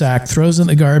burlap sack, throws it in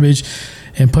the garbage,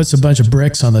 and puts a bunch of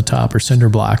bricks on the top, or cinder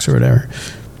blocks or whatever,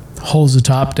 holds the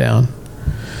top down.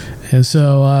 And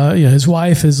so, his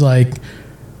wife is like,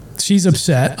 she's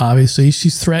upset, obviously.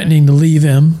 She's threatening to leave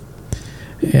him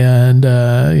and,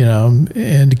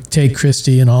 and take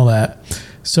Christy and all that.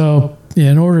 So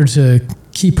in order to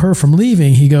keep her from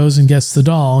leaving, he goes and gets the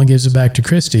doll and gives it back to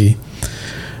Christy.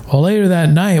 Well, later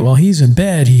that night, while he's in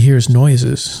bed, he hears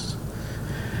noises.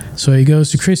 So he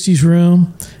goes to Christy's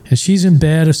room, and she's in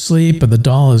bed asleep, but the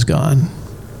doll is gone.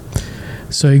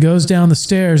 So he goes down the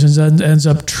stairs and ends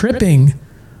up tripping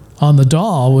on the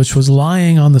doll, which was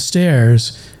lying on the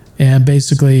stairs, and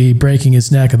basically breaking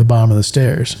his neck at the bottom of the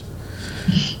stairs.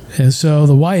 And so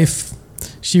the wife,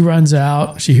 she runs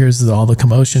out. She hears all the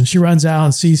commotion. She runs out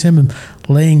and sees him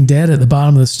laying dead at the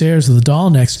bottom of the stairs with the doll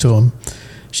next to him.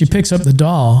 She picks up the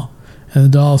doll, and the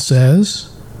doll says,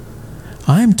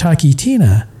 "I'm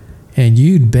Taquitina, and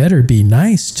you'd better be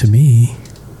nice to me."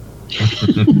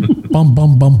 Bum,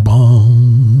 bum, bum,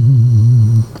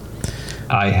 bum.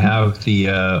 I have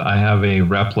a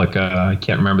replica. I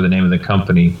can't remember the name of the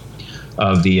company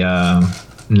of the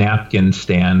napkin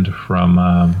stand from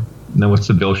what's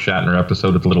the Bill Shatner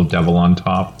episode with the little devil on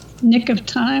top? Nick of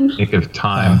Time. Nick of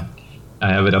Time.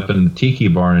 I have it up in the Tiki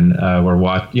Bar, and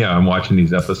I'm watching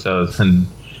these episodes, and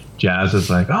Jazz is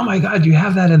like, "Oh my God, you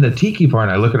have that in the Tiki Bar?"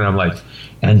 And I look at her, and I'm like,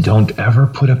 "And don't ever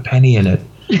put a penny in it.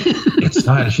 It's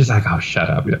not." And she's like, "Oh, shut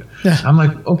up." Yeah. I'm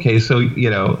like, "Okay, so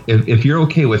if you're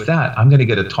okay with that, I'm going to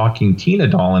get a Talking Tina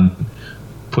doll and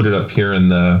put it up here in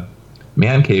the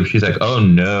man cave." She's like, "Oh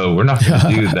no, we're not going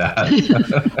to do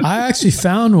that." I actually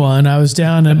found one. I was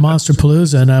down at Monster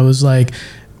Palooza, and I was like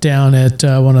down at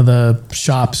one of the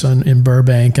shops in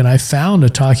Burbank, and I found a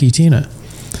Talkie Tina.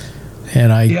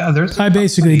 And I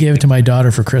basically gave it to my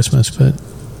daughter for Christmas, but.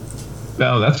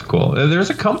 Oh, that's cool.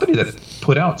 There's a company that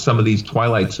put out some of these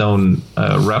Twilight Zone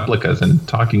replicas, and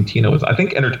Talking Tina was, I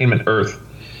think, Entertainment Earth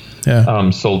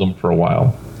sold them for a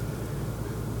while.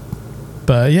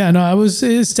 But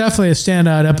it's definitely a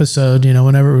standout episode.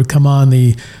 Whenever it would come on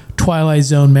the Twilight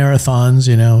Zone marathons,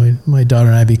 my daughter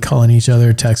and I'd be calling each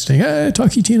other, texting, "Hey,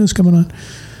 Talkie Tina's coming on."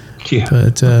 Yeah.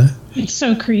 But it's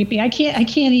so creepy.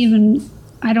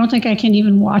 I don't think I can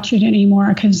even watch it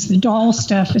anymore because the doll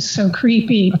stuff is so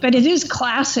creepy. But it is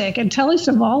classic. And Telly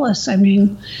Savalas, I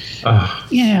mean,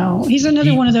 he's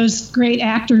another one of those great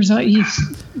actors that you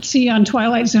see on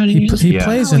Twilight Zone. And he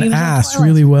plays an ass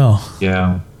really well.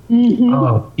 Yeah. Mm-hmm.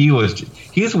 Oh,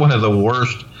 he's one of the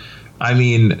worst. I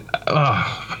mean,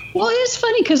 Well, it is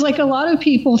funny because a lot of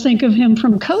people think of him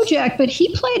from Kojak, but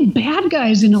he played bad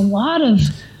guys in a lot of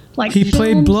he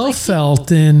played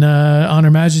Blofeld in On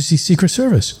Her Majesty's Secret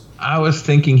Service. I was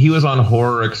thinking he was on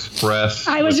Horror Express.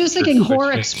 I was just thinking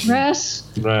Horror Express.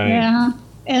 Right. Yeah.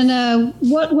 And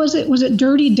what was it? Was it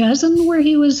Dirty Dozen where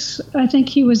he was? I think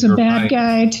he was a bad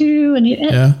guy too. And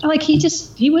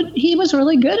he was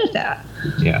really good at that.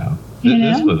 Yeah.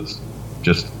 This was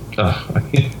just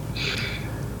I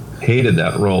hated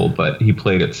that role, but he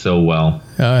played it so well.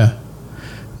 Oh yeah.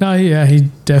 No, yeah, he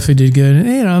definitely did good.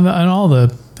 And all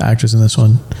the actors in this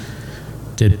one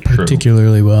did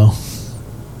particularly well.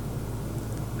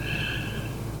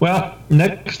 Well,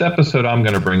 next episode I'm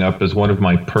going to bring up is one of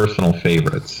my personal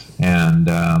favorites, and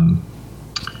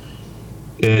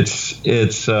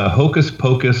it's Hocus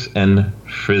Pocus and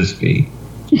Frisbee.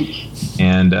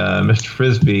 And Mr.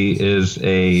 Frisbee is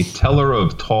a teller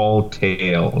of tall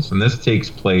tales, and this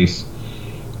takes place,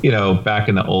 back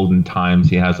in the olden times.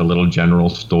 He has a little general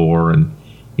store, and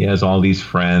he has all these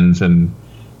friends and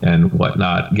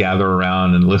whatnot gather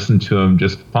around and listen to him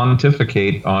just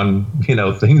pontificate on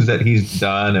things that he's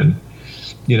done, and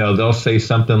they'll say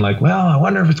something like, well, I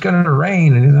wonder if it's going to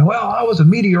rain. And he's like, well, I was a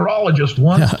meteorologist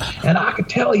once, and I could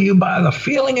tell you by the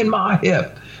feeling in my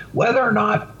hip whether or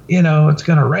not, it's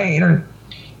going to rain.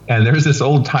 And there's this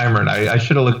old timer, and I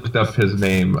should have looked up his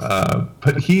name,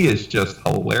 but he is just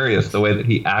hilarious, the way that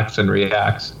he acts and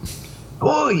reacts.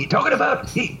 Oh, you talking about,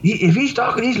 if he's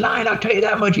talking, he's lying, I'll tell you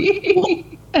that much.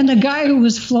 And the guy who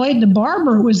was Floyd the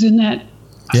Barber was in that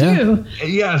too.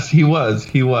 Yes, he was.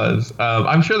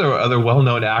 I'm sure there were other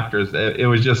well-known actors. It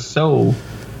was just so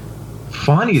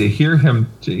funny to hear him,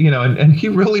 and he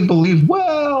really believed,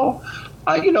 well,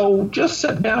 just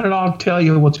sit down and I'll tell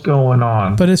you what's going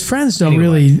on. But his friends don't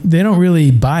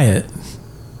really buy it.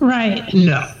 Right.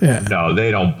 No, they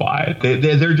don't buy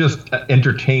it. They're just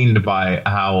entertained by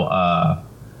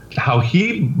how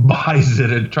he buys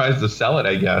it and tries to sell it,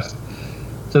 I guess.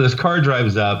 So this car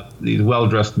drives up. These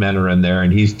well-dressed men are in there,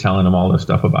 and he's telling them all this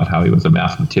stuff about how he was a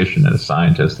mathematician and a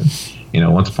scientist,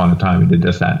 and once upon a time he did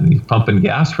this, that, and he's pumping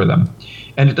gas for them.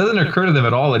 And it doesn't occur to them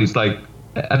at all that he's like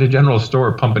at a general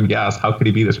store pumping gas. How could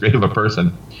he be this great of a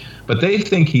person? But they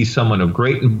think he's someone of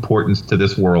great importance to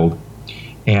this world.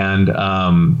 And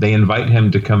they invite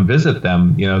him to come visit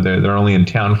them. They're only in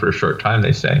town for a short time,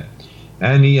 they say.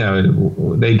 And,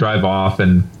 they drive off,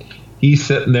 and he's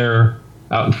sitting there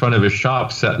out in front of his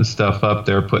shop, setting stuff up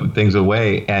there, putting things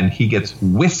away, and he gets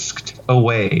whisked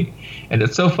away. And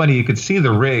it's so funny. You could see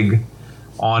the rig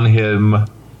on him.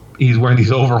 He's wearing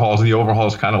these overalls, and the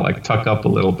overalls kind of like tuck up a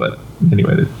little. But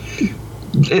anyway,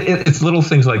 it's little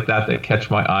things like that catch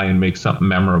my eye and make something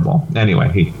memorable.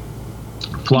 Anyway, he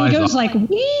flies. He goes like,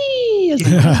 wee!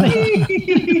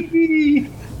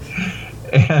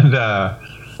 And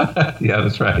yeah,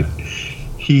 that's right.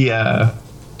 He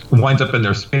winds up in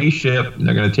their spaceship, and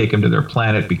they're going to take him to their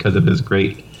planet because of his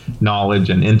great knowledge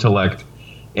and intellect.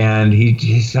 And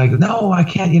he's like, no, I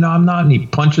can't, I'm not. And he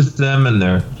punches them, and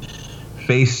their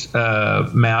face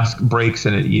mask breaks,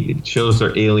 and it shows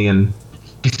their alien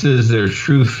faces, their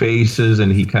true faces,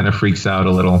 and he kind of freaks out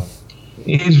a little.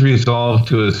 He's resolved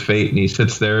to his fate, and he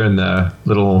sits there in the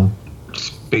little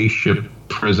spaceship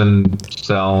prison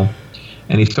cell,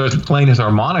 and he starts playing his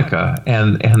harmonica.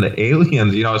 And the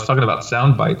aliens, I was talking about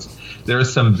sound bites. There are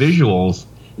some visuals,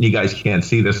 and you guys can't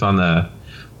see this on the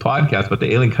podcast, but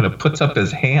the alien kind of puts up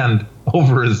his hand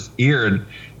over his ear, and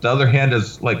the other hand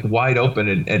is like wide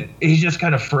open, and he's just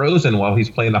kind of frozen while he's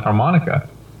playing the harmonica.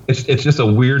 It's just a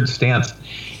weird stance.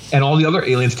 And all the other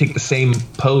aliens take the same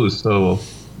pose, so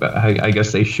I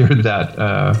guess they shared that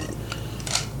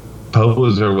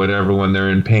pose or whatever when they're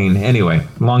in pain. Anyway,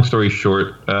 long story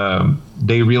short,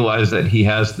 they realize that he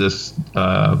has this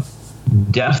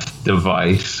death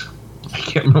device. I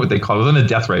can't remember what they call it. It wasn't a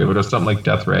death ray, but it was something like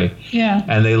death ray. Yeah.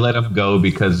 And they let him go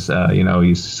because,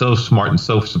 he's so smart and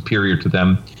so superior to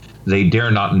them. They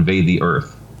dare not invade the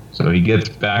Earth. So he gets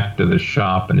back to the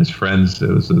shop, and his friends, it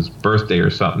was his birthday or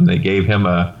something, they gave him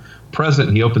a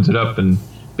present. He opens it up, and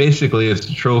basically it's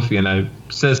a trophy, and it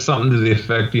says something to the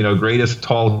effect, greatest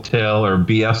tall tale or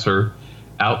BSer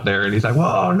out there. And he's like,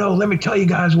 well, no, let me tell you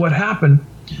guys what happened.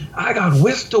 I got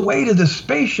whisked away to the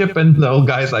spaceship, and the old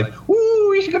guy's like,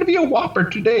 ooh, he's going to be a whopper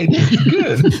today. This is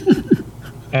good.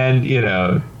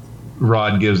 And,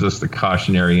 Rod gives us the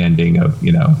cautionary ending of,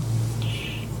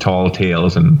 tall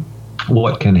tales and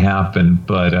what can happen.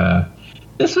 But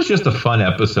this was just a fun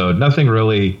episode. Nothing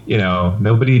really,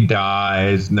 nobody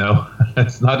dies. No,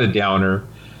 it's not a downer.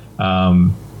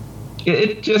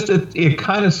 It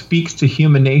kind of speaks to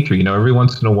human nature. Every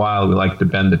once in a while we like to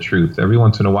bend the truth. Every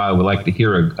once in a while we like to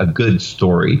hear a good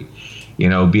story,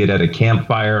 be it at a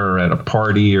campfire or at a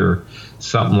party or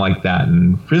something like that.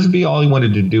 And Frisbee, all he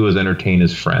wanted to do was entertain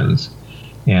his friends.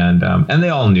 And they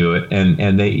all knew it.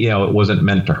 And they, it wasn't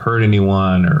meant to hurt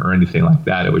anyone or anything like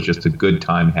that. It was just a good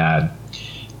time had.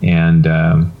 And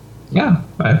I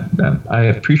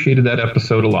appreciated that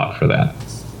episode a lot for that.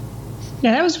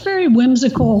 Yeah, that was a very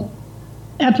whimsical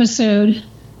episode.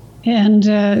 And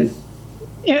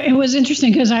it was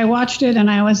interesting because I watched it and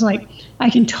I was like, I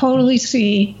can totally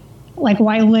see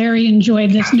why Larry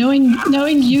enjoyed this,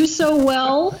 knowing you so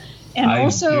well. And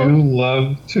also, I do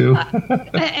love to.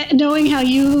 Knowing how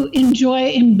you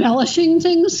enjoy embellishing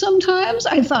things sometimes,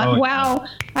 I thought, wow,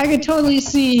 I could totally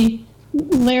see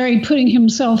Larry putting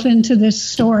himself into this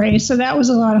story. So that was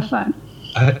a lot of fun.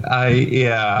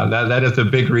 That is a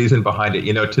big reason behind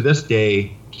it. To this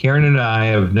day, Karen and I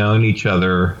have known each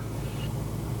other.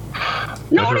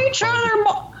 Better than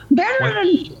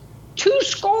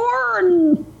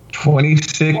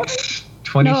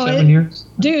 27 years?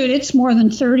 Dude, it's more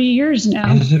than 30 years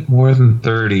now. Is it more than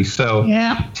 30? So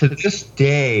yeah. To this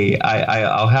day,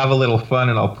 I'll have a little fun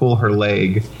and I'll pull her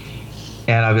leg.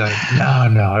 And I'd be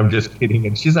like, no, I'm just kidding.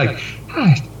 And she's like,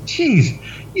 geez,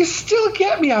 you still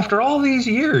get me after all these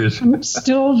years. I'm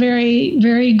still very,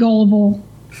 very gullible,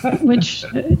 which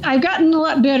I've gotten a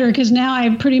lot better because now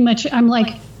I'm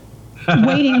like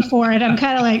waiting for it. I'm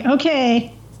kind of like,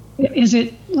 okay,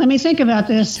 let me think about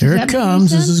this. Here it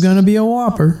comes. This is going to be a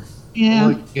whopper.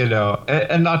 Yeah. Well,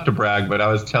 and not to brag, but I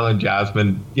was telling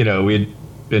Jasmine, we'd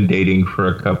been dating for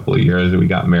a couple of years and we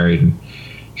got married, and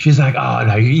she's like, oh,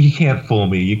 no, you can't fool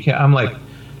me. You can't. I'm like,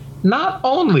 not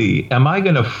only am I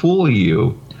going to fool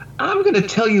you, I'm going to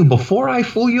tell you before I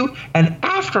fool you and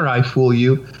after I fool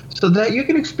you so that you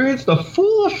can experience the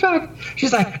full effect.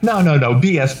 She's like, no,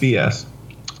 BS.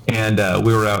 And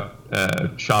we were out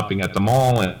shopping at the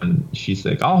mall, and she's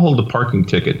like, I'll hold the parking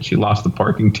ticket. She lost the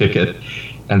parking ticket.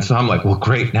 And so I'm like, well,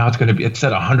 great. Now it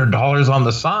said $100 on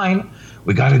the sign.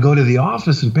 We got to go to the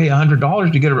office and pay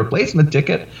 $100 to get a replacement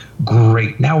ticket.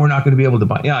 Great. Now we're not going to be able to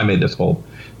buy. Yeah, I made this whole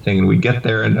thing. And we get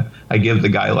there, and I give the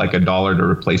guy like $1 to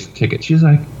replace the ticket. She's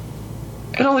like,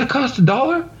 it only cost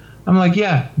 $1? I'm like,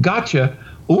 yeah, gotcha.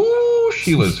 Ooh,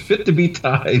 she was fit to be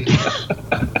tied.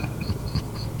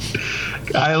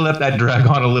 I let that drag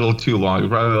on a little too long.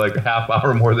 Probably like a half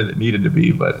hour more than it needed to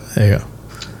be. But there you go.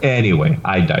 Anyway,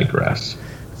 I digress.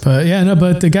 But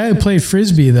the guy who played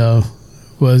Frisbee, though,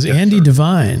 was Andy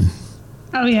Devine.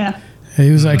 Oh, yeah. He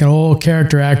was like an old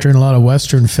character actor in a lot of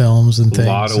Western films and things.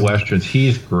 A lot of Westerns.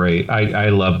 He's great. I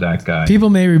love that guy. People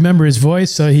may remember his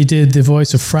voice. So he did the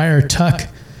voice of Friar Tuck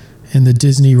in the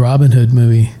Disney Robin Hood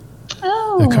movie,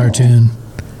 the cartoon.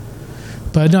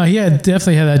 But no, he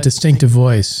definitely had that distinctive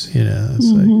voice.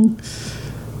 It's like...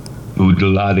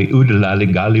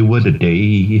 Oodalali, golly, what a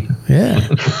day. Yeah.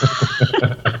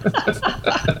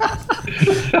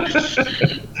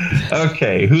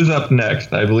 Okay, who's up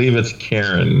next? I believe it's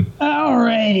Karen. All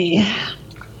righty.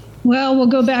 Well, we'll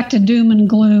go back to doom and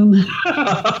gloom.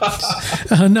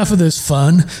 Enough of this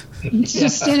fun. It's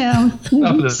just, enough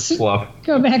of this fluff.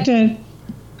 Go back to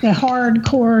the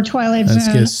hardcore Twilight Zone.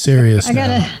 Let's get serious I got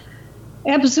an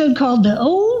episode called The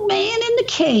Old Man in the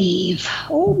Cave.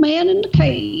 Old Man in the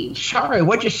Cave. Sorry,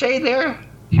 what'd you say there?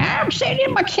 I'm sitting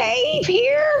in my cave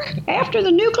here after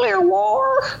the nuclear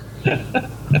war.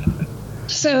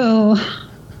 So,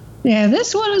 yeah,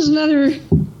 this one is another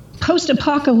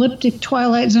post-apocalyptic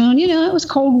Twilight Zone. It was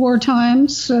Cold War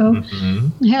times, so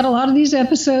it had a lot of these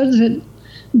episodes that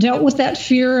dealt with that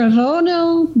fear of, oh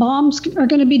no, bombs are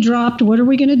going to be dropped. What are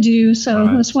we going to do?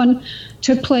 So this one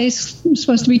took place,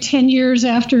 supposed to be 10 years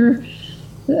after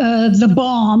the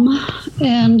bomb,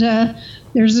 and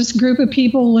there's this group of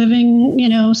people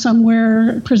living,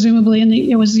 somewhere,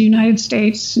 presumably it was the United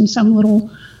States, in some little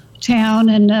town,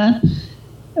 and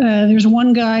there's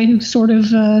one guy who sort of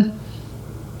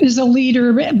is a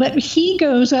leader, but he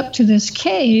goes up to this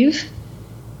cave,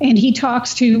 and he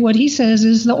talks to what he says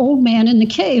is the old man in the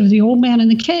cave. The old man in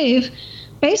the cave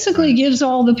basically gives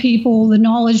all the people the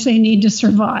knowledge they need to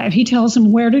survive. He tells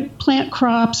them where to plant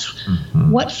crops,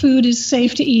 what food is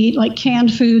safe to eat, like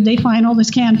canned food. They find all this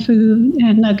canned food,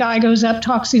 and the guy goes up,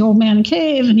 talks to the old man in the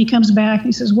cave, and he comes back and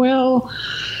he says, well,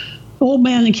 the old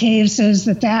man in the cave says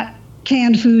that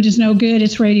canned food is no good.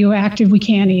 It's radioactive. We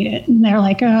can't eat it. And they're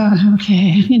like, oh,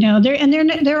 okay.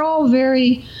 They're all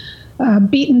very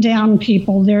beaten down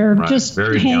people. They're just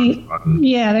very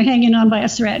they're hanging on by a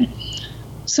thread.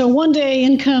 So one day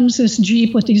in comes this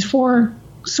Jeep with these 4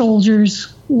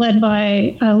 soldiers led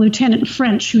by Lieutenant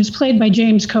French, who's played by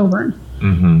James Coburn.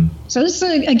 So this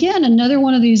is, again, another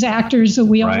one of these actors that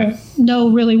we all know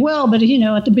really well, but,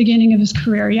 at the beginning of his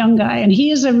career, young guy. And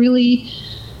he is a really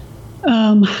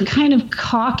kind of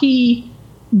cocky,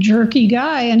 jerky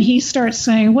guy. And he starts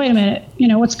saying, wait a minute,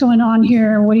 what's going on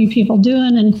here? What are you people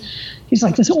doing? And he's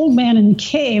like, this old man in the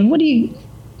cave. What are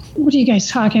you guys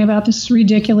talking about? This is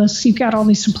ridiculous. You've got all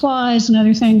these supplies and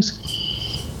other things.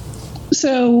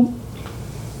 So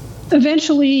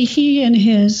eventually he and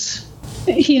his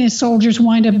soldiers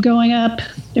wind up going up.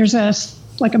 There's a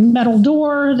metal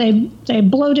door. They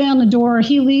blow down the door.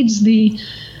 He leads the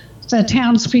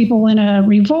townspeople in a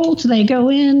revolt. They go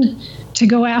in to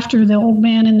go after the old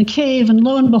man in the cave, and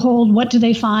lo and behold, what do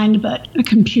they find but a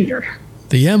computer?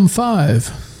 The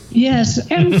M5. Yes,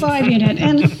 M5 unit.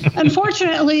 And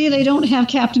unfortunately, they don't have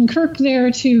Captain Kirk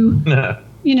there to,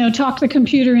 talk the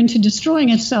computer into destroying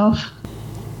itself.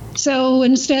 So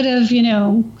instead of,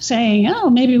 saying, oh,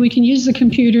 maybe we can use the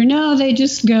computer, no, they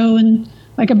just go and,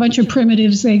 like a bunch of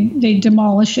primitives, they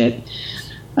demolish it.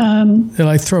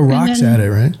 They throw rocks at it,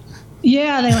 right?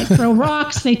 Yeah, they throw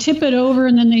rocks, they tip it over,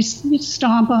 and then they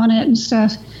stomp on it and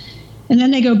stuff. And then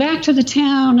they go back to the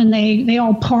town, and they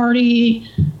all party.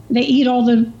 They eat all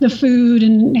the food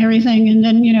and everything, and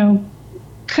then,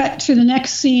 cut to the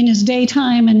next scene is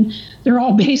daytime, and they're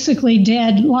all basically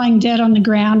dead, lying dead on the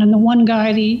ground. And the one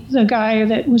guy, the guy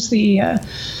that was the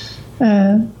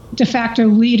de facto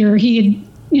leader, he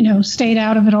had, stayed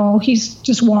out of it all. He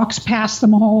just walks past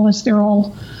them all as they're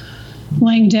all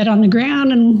laying dead on the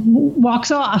ground and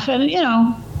walks off. And,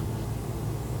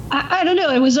 I don't know.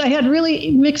 I had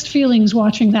really mixed feelings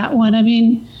watching that one. I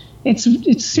mean, it's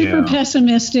super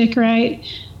pessimistic, right?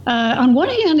 On one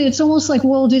hand, it's almost like,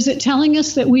 well, is it telling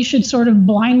us that we should sort of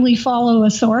blindly follow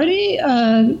authority?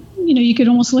 You could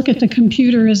almost look at the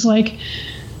computer as like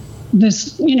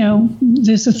this,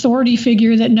 this authority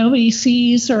figure that nobody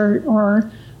sees or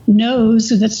knows,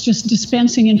 that's just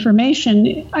dispensing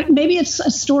information. Maybe it's a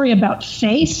story about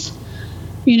faith,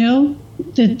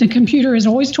 that the computer has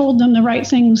always told them the right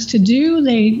things to do.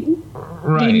 They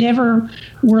never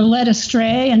were led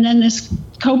astray. And then this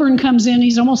Coburn comes in.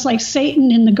 He's almost like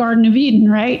Satan in the Garden of Eden,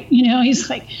 right? He's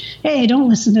like, hey, don't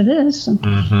listen to this.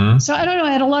 Mm-hmm. So I don't know.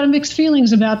 I had a lot of mixed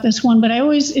feelings about this one, but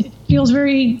it feels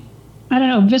very,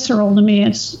 visceral to me.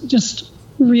 It's just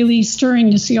really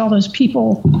stirring to see all those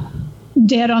people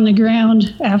dead on the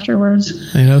ground afterwards.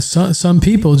 Some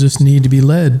people just need to be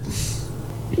led.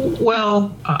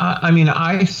 Well,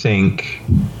 I think,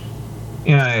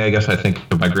 I guess I think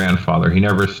of my grandfather. He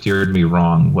never steered me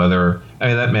wrong.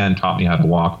 That man taught me how to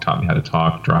walk, taught me how to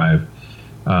talk, drive,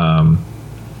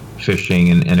 fishing,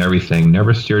 and everything.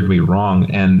 Never steered me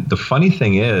wrong. And the funny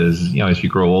thing is, as you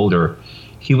grow older,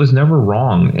 he was never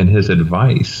wrong in his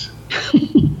advice.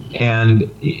 And,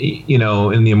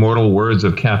 in the immortal words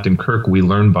of Captain Kirk, we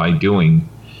learn by doing.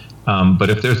 But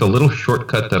if there's a little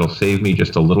shortcut that'll save me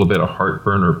just a little bit of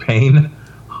heartburn or pain,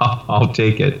 I'll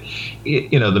take it.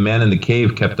 The man in the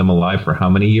cave kept them alive for how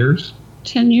many years?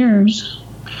 10 years.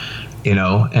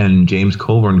 And James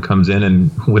Coburn comes in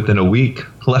and within a week,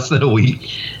 less than a week.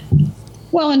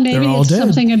 Well, and maybe it's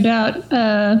something about,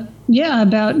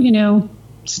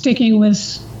 sticking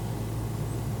with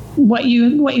what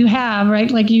you have,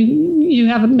 right? Like you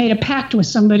haven't made a pact with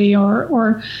somebody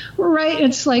or right.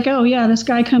 It's like, oh yeah, this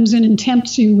guy comes in and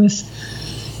tempts you with,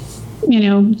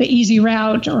 the easy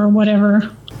route or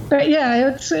whatever. But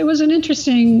yeah, it was an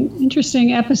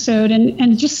interesting episode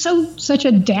and just such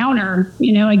a downer,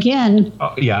 again.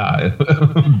 Oh,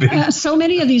 yeah. So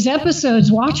many of these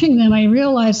episodes, watching them, I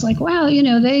realized like, wow,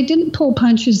 they didn't pull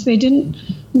punches. They didn't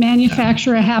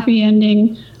manufacture a happy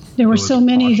ending. There were so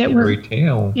many that were,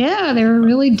 tale. Yeah, they were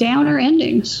really downer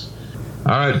endings.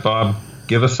 All right, Bob,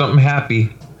 give us something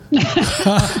happy.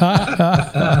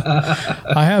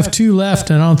 I have two left,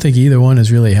 and I don't think either one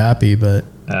is really happy, but...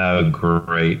 Oh,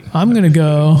 great. I'm going to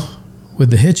go with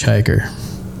The Hitchhiker,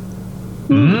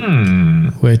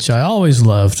 which I always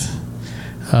loved.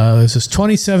 There's this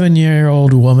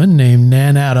 27-year-old woman named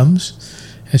Nan Adams,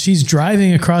 and she's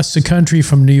driving across the country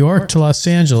from New York to Los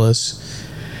Angeles.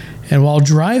 And while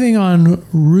driving on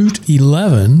Route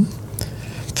 11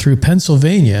 through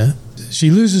Pennsylvania, she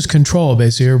loses control.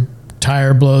 Basically, her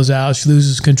tire blows out. She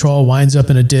loses control, winds up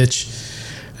in a ditch.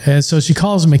 And so she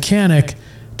calls a mechanic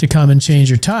to come and change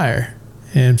her tire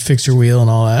and fix her wheel and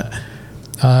all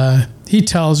that. He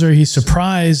tells her he's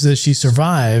surprised that she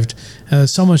survived and that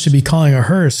someone should be calling a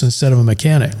hearse instead of a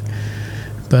mechanic.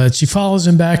 But she follows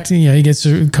him back to, he gets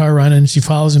her car running. She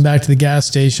follows him back to the gas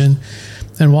station.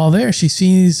 And while there, she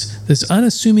sees this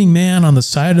unassuming man on the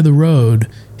side of the road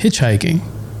hitchhiking.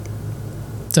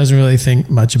 Doesn't really think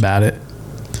much about it.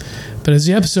 But as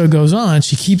the episode goes on,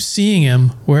 she keeps seeing him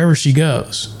wherever she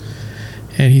goes.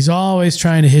 And he's always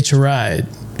trying to hitch a ride.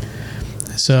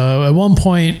 So at one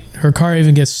point, her car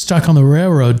even gets stuck on the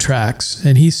railroad tracks.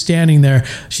 And he's standing there.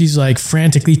 She's like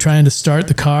frantically trying to start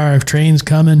the car. A train's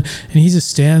coming. And he just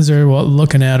stands there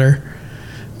looking at her.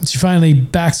 She finally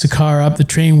backs the car up. The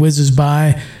train whizzes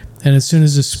by, and as soon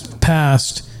as it's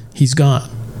passed, he's gone.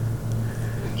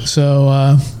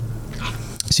 So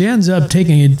she ends up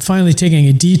finally taking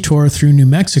a detour through New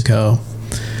Mexico,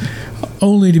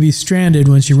 only to be stranded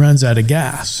when she runs out of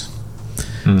gas.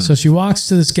 So she walks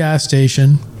to this gas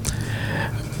station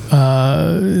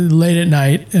late at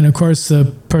night, and of course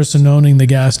the person owning the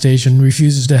gas station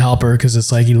refuses to help her because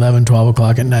it's like 11, 12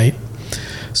 o'clock at night.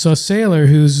 So a sailor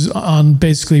who's on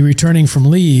basically returning from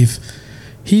leave,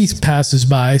 he passes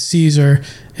by, sees her,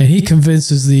 and he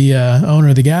convinces the owner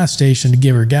of the gas station to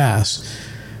give her gas.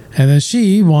 And then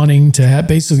she, wanting to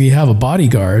basically have a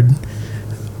bodyguard,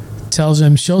 tells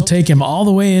him she'll take him all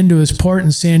the way into his port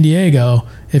in San Diego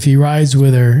if he rides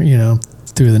with her,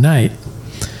 through the night.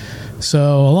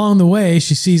 So along the way,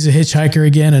 she sees a hitchhiker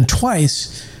again, and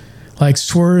twice,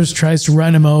 swerves, tries to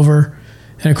run him over.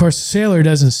 And of course, the sailor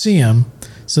doesn't see him.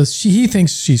 So he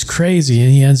thinks she's crazy, and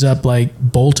he ends up like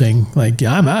bolting, like,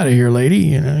 I'm out of here, lady.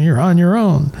 You're on your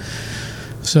own.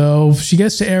 So she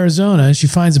gets to Arizona and she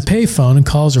finds a payphone and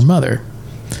calls her mother.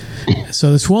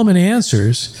 So this woman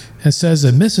answers and says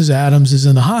that Mrs. Adams is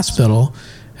in the hospital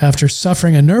after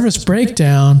suffering a nervous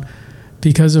breakdown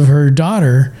because of her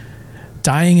daughter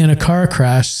dying in a car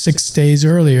crash 6 days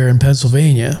earlier in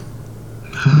Pennsylvania.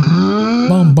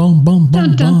 Boom, boom, boom,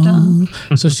 boom, boom.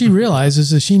 So she realizes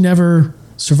that she never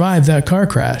survived that car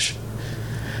crash.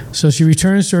 So she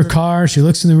returns to her car. She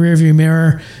looks in the rearview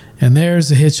mirror, and there's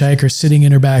the hitchhiker sitting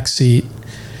in her back seat.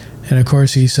 And of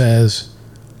course, he says,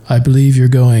 I believe you're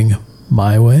going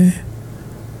my way.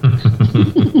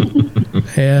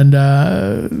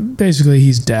 And basically,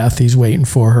 he's death. He's waiting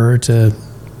for her to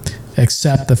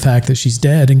accept the fact that she's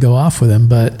dead and go off with him.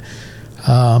 But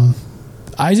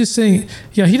I just think,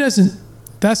 he doesn't,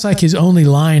 that's like his only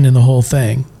line in the whole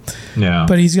thing. Yeah.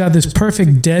 But he's got this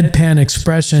perfect deadpan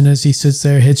expression as he sits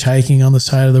there hitchhiking on the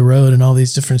side of the road and all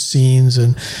these different scenes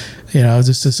and,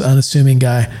 just this unassuming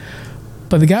guy.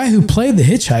 But the guy who played the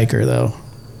hitchhiker, though,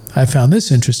 I found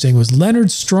this interesting, was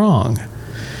Leonard Strong.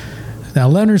 Now,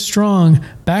 Leonard Strong,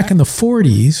 back in the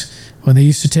 40s, when they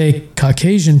used to take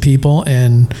Caucasian people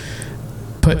and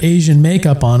put Asian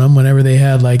makeup on them whenever they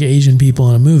had like Asian people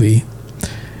in a movie,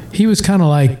 he was kind of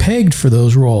like pegged for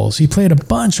those roles. He played a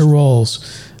bunch of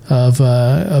roles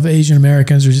of Asian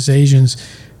Americans or just Asians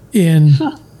in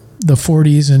the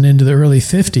 40s and into the early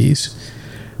 50s.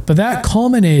 But that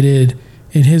culminated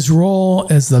in his role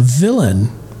as the villain,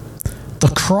 the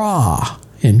Craw,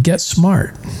 in Get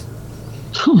Smart.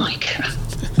 Oh my God.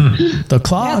 The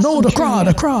Claw? No, the Craw,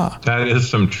 the Craw. That is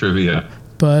some trivia.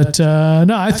 But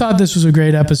no, I thought this was a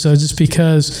great episode just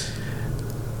because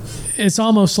it's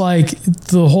almost like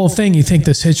the whole thing. You think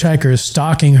this hitchhiker is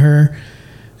stalking her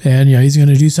and, he's going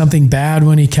to do something bad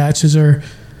when he catches her.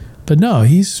 But no,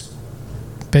 he's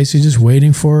basically just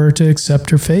waiting for her to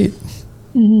accept her fate.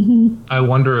 Mm-hmm. I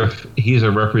wonder if he's a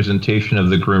representation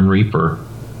of the Grim Reaper.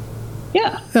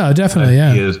 Yeah. No, definitely,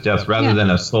 He is death rather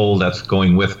than a soul that's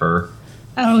going with her.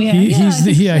 Oh, yeah.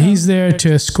 He's there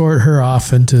to escort her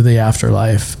off into the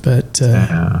afterlife. But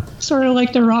sort of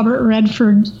like the Robert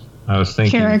Redford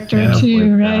character,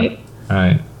 too, right?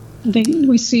 Right. I think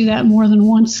we see that more than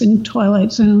once in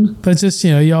Twilight Zone. But just,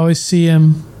 you always see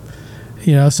him,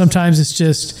 sometimes it's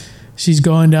just she's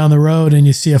going down the road and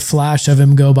you see a flash of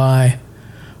him go by.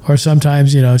 Or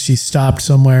sometimes, she's stopped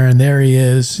somewhere and there he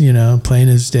is, plain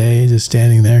as day, just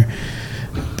standing there.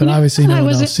 But obviously no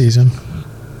one else sees him.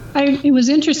 It was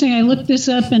interesting. I looked this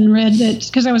up and read that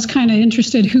because I was kind of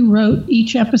interested who wrote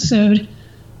each episode.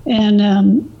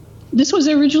 And this was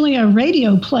originally a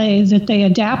radio play that they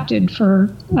adapted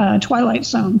for Twilight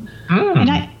Zone.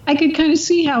 And I could kind of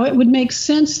see how it would make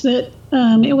sense that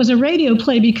it was a radio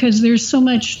play because there's so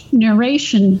much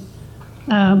narration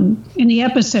in the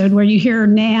episode where you hear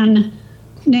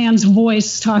Nan's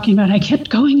voice talking about, I kept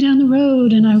going down the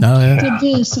road and I did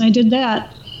this and I did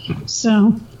that.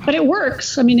 So, but it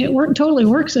works. I mean, totally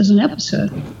works as an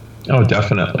episode. Oh,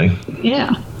 definitely.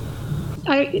 Yeah.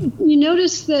 You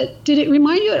noticed that, did it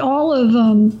remind you at all of,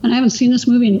 and I haven't seen this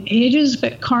movie in ages,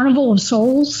 but Carnival of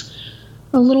Souls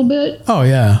a little bit? Oh,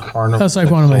 yeah. That's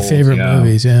like one of my favorite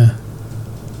movies, yeah.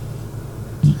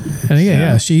 And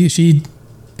again, she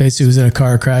basically was in a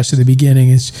car crash at the beginning.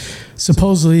 Is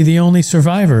supposedly the only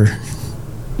survivor.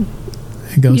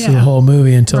 It goes through the whole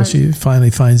movie until she finally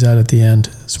finds out at the end.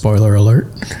 Spoiler alert.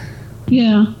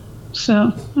 Yeah. So,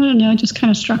 I don't know. It just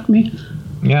kind of struck me.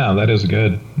 Yeah, that is a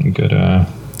good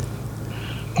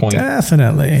point.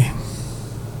 Definitely.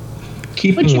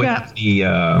 Keeping with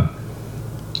the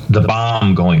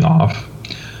bomb going off,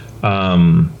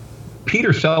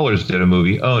 Peter Sellers did a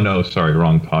movie. Oh, no, sorry,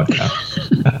 wrong podcast.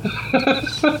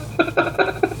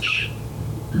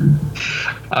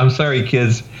 I'm sorry,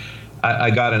 kids.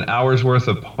 I got an hour's worth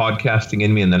of podcasting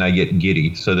in me, and then I get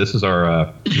giddy. So this is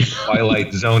our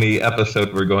Twilight Zone-y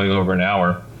episode. We're going over an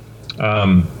hour.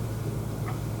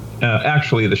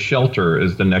 Actually, The Shelter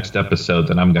is the next episode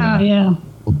that I'm going to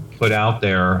put out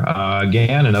there.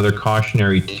 Again, another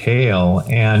cautionary tale.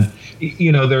 And,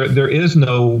 there is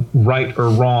no right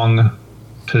or wrong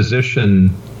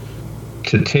position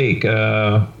to take.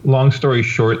 Long story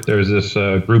short, there's this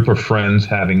group of friends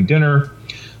having dinner,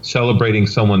 celebrating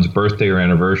someone's birthday or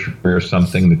anniversary or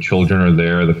something. The children are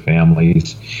there, the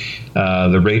families.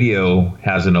 The radio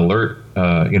has an alert,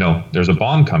 there's a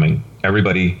bomb coming.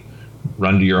 Everybody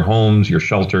run to your homes, your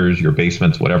shelters, your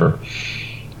basements, whatever.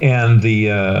 And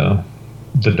the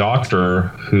doctor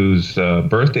whose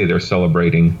birthday they're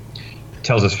celebrating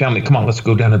tells his family, come on, let's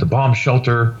go down to the bomb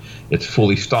shelter. It's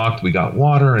fully stocked. We got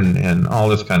water and all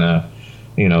this kind of,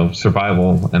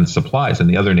 survival and supplies. And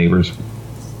the other neighbors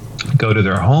go to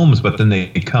their homes, but then they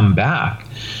come back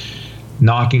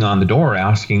knocking on the door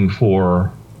asking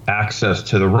for access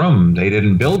to the room. They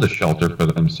didn't build a shelter for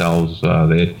themselves.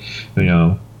 They,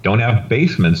 don't have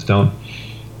basements,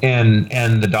 and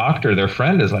the doctor, their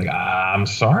friend, is like, I'm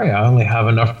sorry, I only have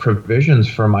enough provisions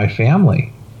for my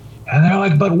family. And they're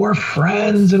like, but we're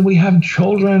friends and we have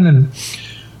children. And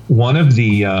one of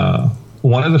the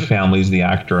families, the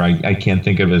actor, I can't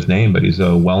think of his name, but he's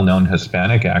a well-known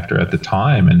Hispanic actor at the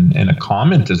time. And a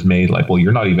comment is made like, well,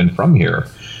 you're not even from here,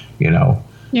 Yeah,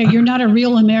 you're not a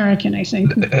real American, I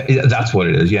think. That's what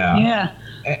it is, yeah. Yeah.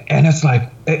 And it's like,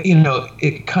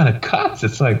 it kind of cuts.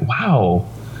 It's like, wow.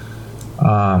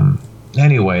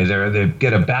 Anyway, they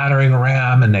get a battering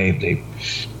ram and they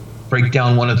break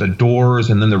down one of the doors,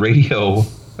 and then the radio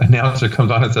announcer comes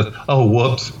on and says, "Oh,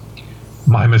 whoops,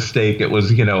 my mistake. It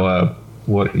was, a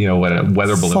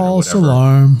weather balloon." False or whatever.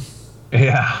 alarm.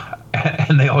 Yeah,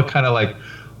 and they all kind of like,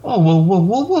 "Oh, well,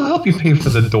 we'll help you pay for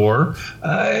the door.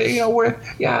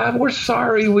 We're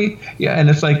sorry. And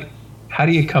it's like, how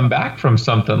do you come back from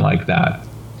something like that?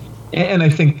 And I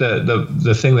think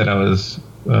the thing that I was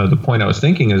the point I was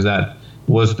thinking is that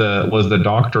was the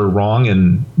doctor wrong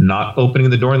in not opening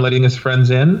the door and letting his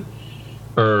friends in,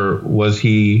 or was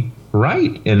he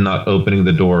right in not opening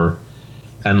the door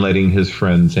and letting his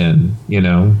friends in?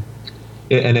 And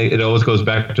it always goes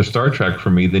back to Star Trek for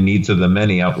me. The needs of the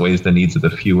many outweighs the needs of the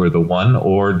few or the one,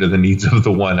 or do the needs of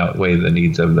the one outweigh the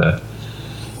needs of the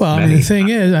Well, many? the thing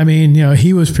is,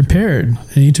 he was prepared,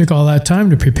 and he took all that time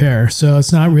to prepare. So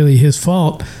it's not really his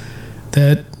fault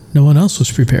that no one else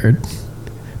was prepared.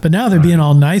 But now they're being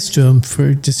all nice to him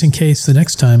for just in case the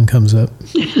next time comes up.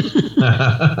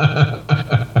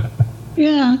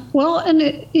 Yeah. Well, and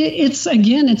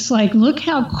it's like, look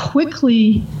how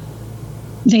quickly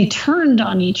they turned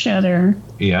on each other.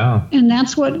 Yeah. And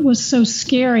that's what was so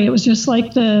scary. It was just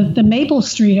like the Maple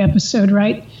Street episode,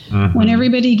 right? Mm-hmm. When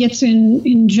everybody gets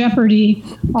in jeopardy,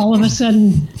 all of a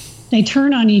sudden they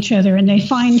turn on each other and they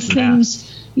find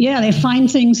things. Yeah, they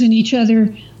find things in each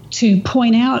other to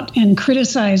point out and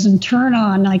criticize and turn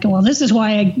on. Like, well, this is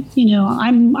why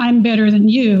I'm better than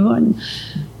you, and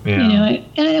and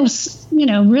it was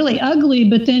really ugly.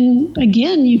 But then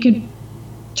again, you could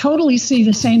totally see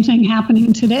the same thing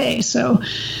happening today. So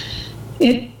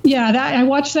I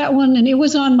watched that one, and it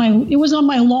was on my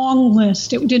long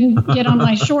list. It didn't get on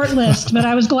my short list, but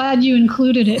I was glad you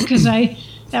included it, because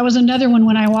that was another one.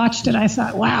 When I watched it, I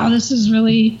thought, wow, this is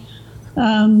really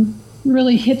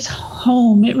really hits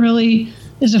home. It really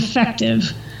is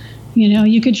effective.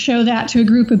 You could show that to a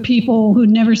group of people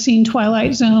who'd never seen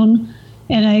Twilight Zone,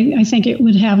 and I think it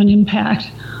would have an impact.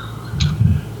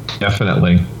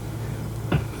 Definitely.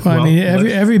 Well,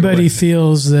 everybody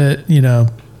feels that,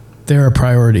 they're a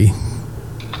priority.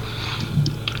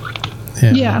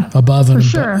 Yeah, above and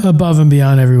above and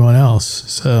beyond everyone else.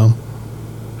 So.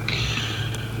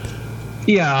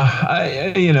 Yeah,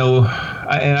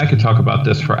 and I could talk about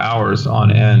this for hours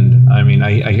on end. I mean,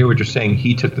 I hear what you're saying.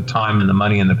 He took the time and the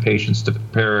money and the patience to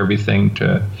prepare everything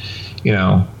to,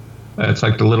 it's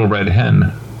like the little red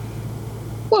hen.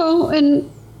 Well, and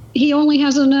he only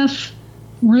has enough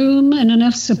room and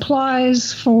enough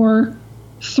supplies for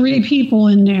 3 people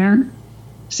in there.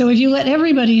 So if you let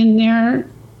everybody in there,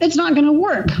 it's not going to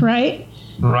work, right?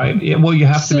 Right. Yeah, well, you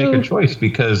have to make a choice,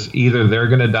 because either they're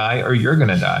going to die or you're going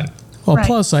to die. Well,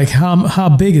 plus, like, how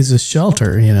big is this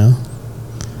shelter,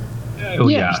 Oh,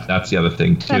 yeah, that's the other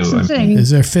thing, too. That's the thing.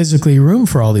 Is there physically room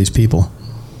for all these people?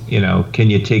 Can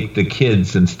you take the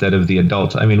kids instead of the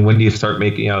adults? I mean, when do you start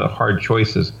making hard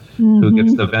choices? Mm-hmm. Who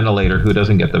gets the ventilator? Who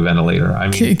doesn't get the ventilator? I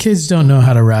mean, kids don't know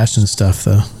how to ration stuff,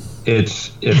 though. It's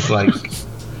like...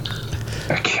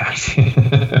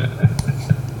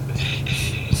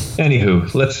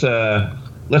 Anywho,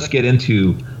 let's get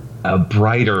into a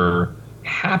brighter,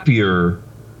 happier.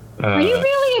 Are you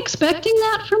really expecting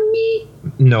that from me?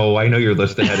 No, I know your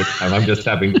list ahead of time. I'm just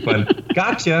having fun.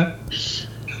 Gotcha.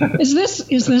 Is this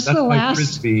the last?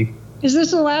 Frisbee. Is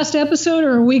this the last episode,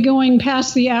 or are we going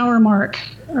past the hour mark?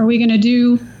 Are we going to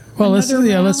do? Well, let's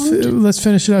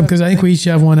finish it up, because I think we each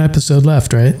have one episode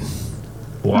left, right?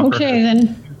 Walker. Okay,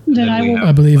 then I will.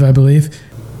 I believe. Okay.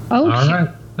 All right,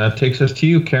 that takes us to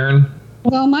you, Karen.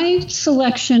 Well, my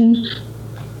selection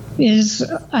is,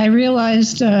 I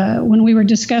realized when we were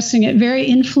discussing it, very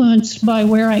influenced by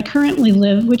where I currently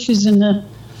live, which is in the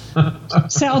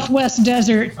Southwest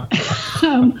desert.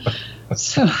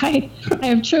 So I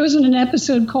have chosen an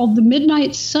episode called The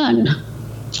Midnight Sun.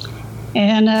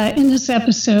 And in this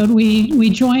episode, we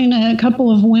join a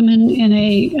couple of women in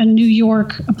a New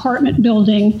York apartment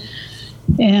building,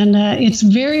 and it's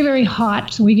very, very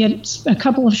hot. We get a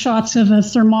couple of shots of a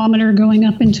thermometer going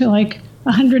up into like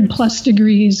 100+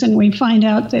 degrees, and we find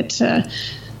out that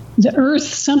the Earth,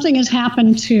 something has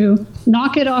happened to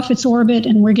knock it off its orbit,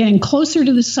 and we're getting closer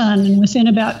to the sun. And within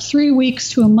about 3 weeks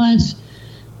to a month,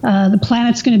 the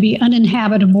planet's going to be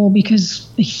uninhabitable because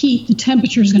the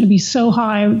temperature is going to be so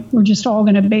high, we're just all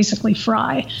going to basically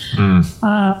fry.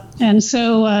 And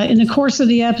so in the course of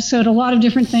the episode, a lot of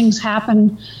different things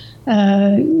happen.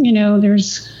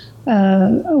 There's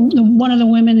one of the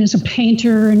women is a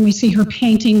painter, and we see her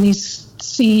painting these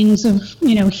scenes of,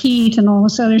 heat and all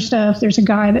this other stuff. There's a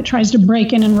guy that tries to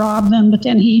break in and rob them, but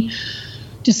then he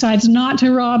decides not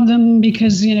to rob them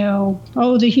because,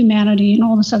 the humanity and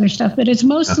all this other stuff. But it's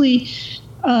mostly,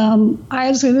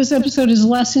 I'd say this episode is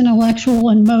less intellectual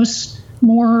and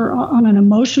more on an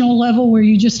emotional level, where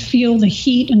you just feel the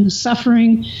heat and the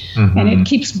suffering, and it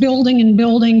keeps building and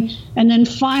building. And then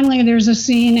finally there's a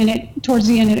scene, and towards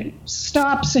the end it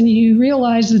stops, and you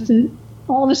realize that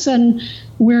all of a sudden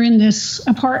we're in the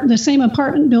same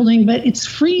apartment building, but it's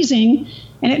freezing.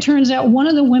 And it turns out one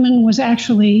of the women was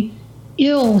actually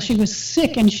ill. She was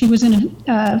sick, and she was in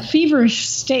a feverish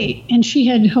state, and she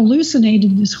had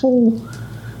hallucinated this whole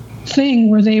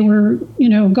thing where they were,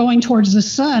 going towards the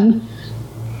sun,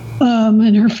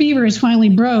 and her fever is finally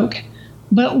broke.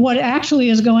 But what actually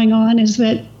is going on is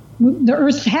that the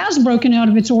Earth has broken out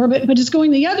of its orbit, but it's going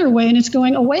the other way, and it's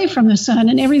going away from the sun,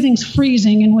 and everything's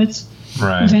freezing, and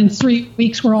within 3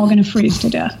 weeks we're all going to freeze to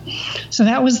death. So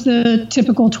that was the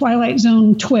typical Twilight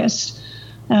Zone twist.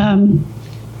 I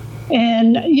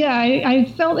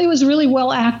felt it was really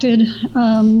well acted.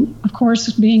 Of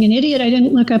course, being an idiot, I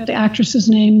didn't look up the actress's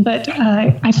name, but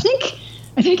I think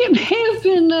it may have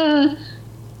been,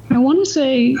 I want to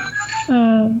say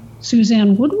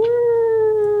Suzanne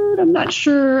Woodward. I'm not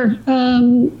sure,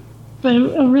 but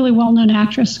a really well-known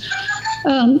actress.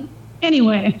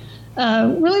 Anyway,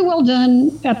 really well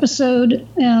done episode,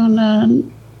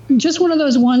 and just one of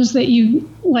those ones that you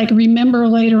remember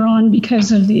later on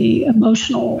because of the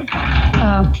emotional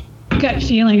gut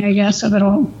feeling, I guess, of it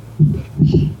all.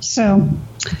 So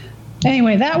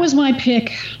anyway, that was my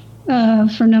pick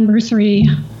for number 3.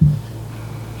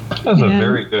 That was a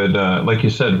very good, like you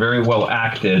said, very well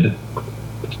acted.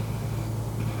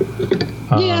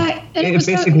 It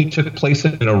basically took place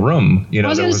in a room. I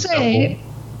was going to say,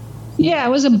 it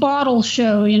was a bottle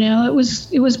show. It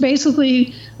was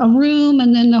basically a room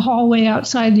and then the hallway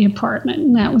outside the apartment,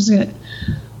 and that was it.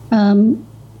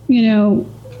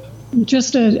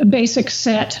 Just a basic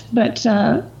set, but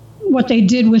what they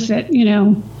did with it,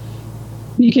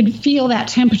 you could feel that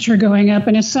temperature going up.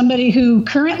 And as somebody who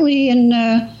currently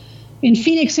in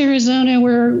Phoenix, Arizona,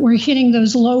 we're hitting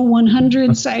those low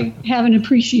 100s, I have an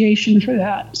appreciation for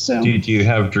that. So, do you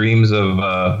have dreams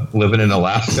of living in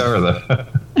Alaska or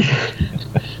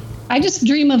I just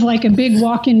dream of a big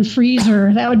walk-in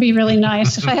freezer. That would be really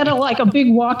nice. If I had a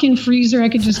big walk-in freezer, I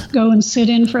could just go and sit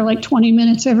in for 20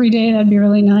 minutes every day. That'd be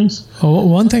really nice. Well,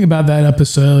 one thing about that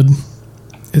episode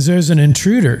is there's an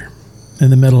intruder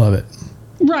in the middle of it.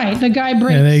 Right, the guy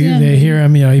breaks in. They hear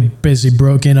him. He basically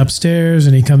broke in upstairs,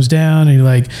 and he comes down, and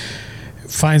he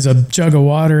finds a jug of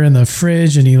water in the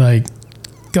fridge, and he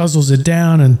guzzles it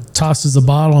down and tosses the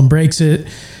bottle and breaks it.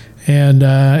 And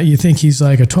you think he's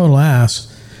a total ass,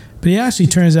 but he actually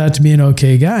turns out to be an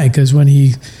okay guy, because when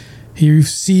he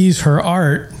sees her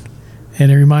art,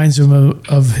 and it reminds him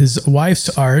of his wife's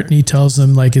art, and he tells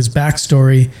them his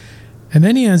backstory, and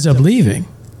then he ends up leaving.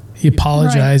 He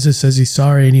apologizes, says he's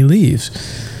sorry, and he leaves.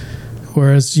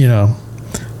 Whereas, a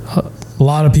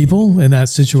lot of people in that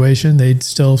situation, they'd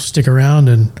still stick around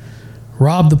and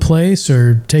rob the place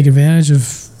or take advantage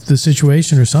of the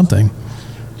situation or something.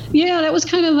 Yeah, that was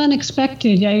kind of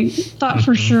unexpected. I thought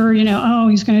for sure,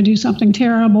 he's going to do something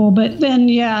terrible. But then,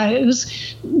 it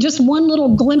was just one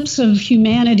little glimpse of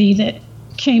humanity that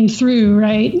came through,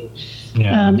 right?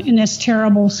 Yeah. In this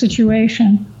terrible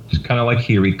situation. It's kind of like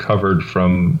he recovered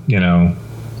from,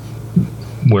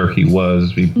 where he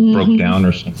was. He broke down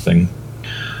or something.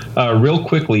 Real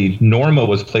quickly, Norma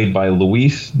was played by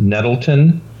Louise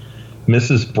Nettleton.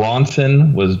 Mrs.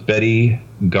 Bronson was Betty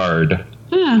Gard.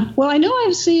 Well, I know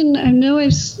I've seen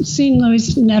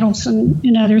Louise Nettleton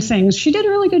in other things. She did a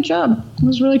really good job. It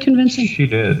was really convincing. She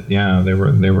did. Yeah, they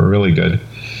were really good.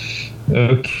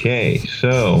 Okay,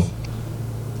 so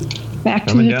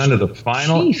coming down to the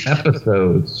final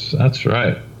episodes. That's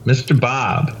right, Mr.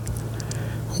 Bob.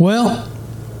 Well,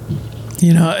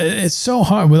 You know, it's so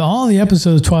hard with all the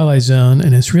episodes of Twilight Zone,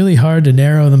 and it's really hard to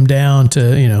narrow them down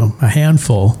to, you know, a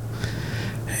handful.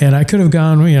 And I could have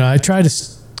gone, you know, I tried to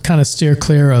kind of steer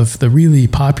clear of the really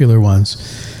popular ones.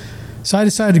 So I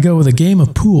decided to go with a game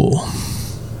of pool.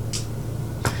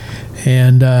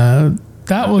 And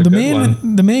that was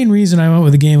the main reason I went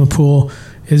with a game of pool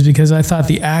is because I thought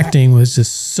the acting was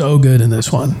just so good in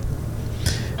this one.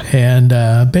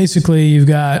 And basically you've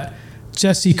got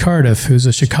Jesse Cardiff, who's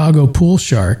a Chicago pool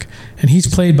shark, and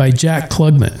he's played by Jack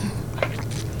Klugman.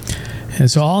 And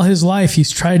so all his life,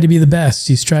 he's tried to be the best.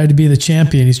 He's tried to be the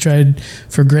champion. He's tried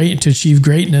to achieve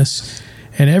greatness.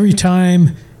 And every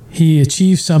time he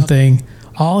achieves something,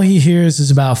 all he hears is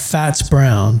about Fats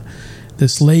Brown,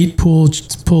 this late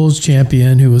pools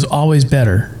champion who was always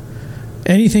better.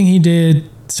 Anything he did,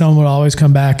 someone would always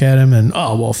come back at him and,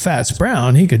 oh, well, Fats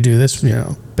Brown, he could do this, you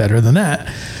know, better than that.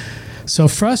 So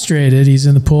frustrated, he's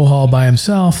in the pool hall by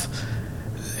himself,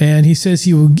 and he says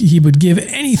he would give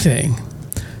anything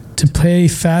to play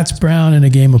Fats Brown in a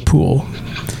game of pool.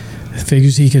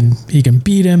 Figures he can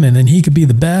beat him, and then he could be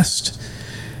the best.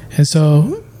 And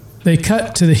so they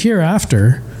cut to the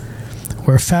hereafter,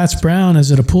 where Fats Brown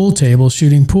is at a pool table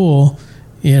shooting pool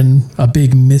in a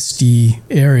big misty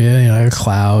area, you know, a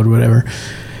cloud, whatever.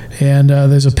 And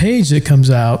there's a page that comes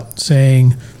out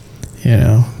saying, you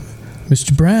know,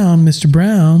 Mr.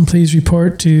 Brown, please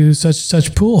report to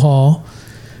such pool hall.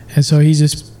 And so he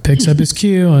just picks up his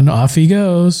cue and off he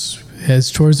goes, heads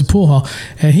towards the pool hall.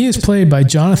 And he is played by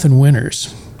Jonathan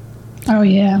Winters. Oh,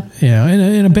 yeah. You know,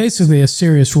 in a basically a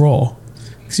serious role.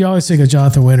 Because you always think of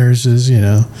Jonathan Winters as, you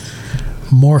know,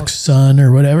 Mork's son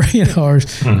or whatever, you know, or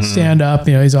stand up.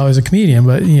 You know, he's always a comedian,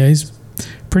 but, you know, he's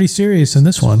pretty serious in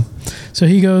this one. So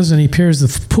he goes and he appears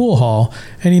the pool hall,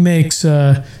 and he makes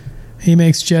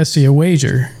Jesse a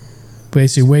wager,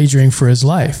 basically wagering for his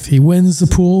life. He wins the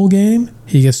pool game,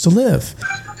 he gets to live.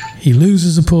 He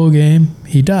loses the pool game,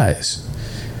 he dies.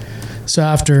 So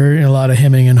after a lot of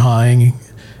hemming and hawing,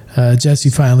 Jesse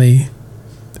finally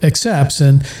accepts,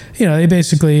 and you know,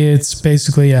 it's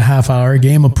basically a half-hour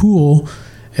game of pool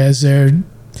as they're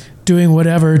doing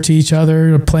whatever to each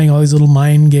other, playing all these little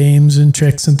mind games and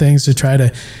tricks and things to try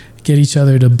to get each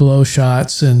other to blow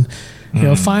shots. And you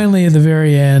know, finally at the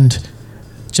very end,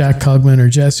 Jack Klugman or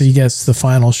Jesse gets the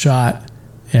final shot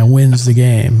and wins the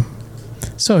game.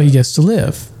 So he gets to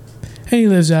live. And he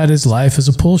lives out his life as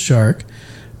a pool shark.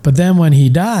 But then when he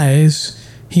dies,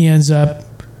 he ends up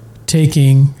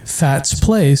taking Fat's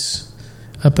place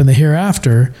up in the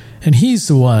hereafter, and he's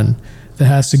the one that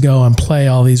has to go and play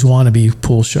all these wannabe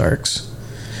pool sharks.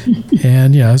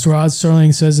 And, you know, as Rod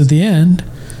Serling says at the end,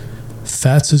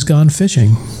 Fats has gone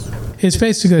fishing. It's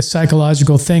basically a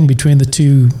psychological thing between the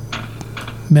two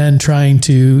men trying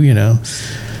to, you know,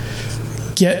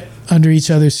 get under each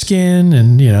other's skin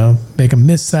and, you know, make them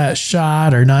miss that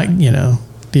shot or not, you know,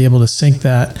 be able to sink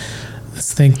that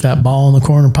ball in the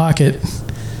corner pocket.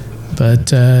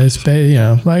 But it's, you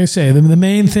know, like I say, the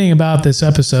main thing about this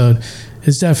episode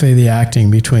is definitely the acting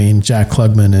between Jack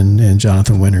Klugman and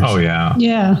Jonathan Winters. Oh, yeah.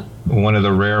 Yeah. One of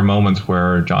the rare moments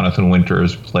where Jonathan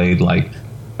Winters played like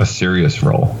a serious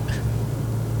role.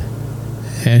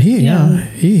 And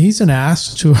he's an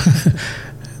ass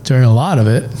during a lot of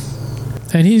it.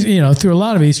 And he's, you know, through a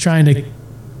lot of it, he's trying to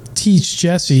teach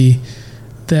Jesse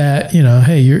that, you know,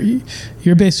 hey,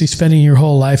 you're basically spending your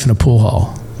whole life in a pool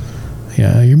hall. You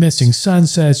know, you're missing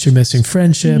sunsets, you're missing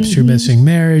friendships, you're missing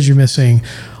marriage, you're missing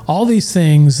all these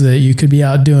things that you could be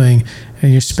out doing,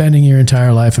 and you're spending your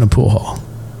entire life in a pool hall.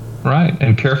 Right,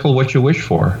 and careful what you wish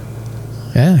for.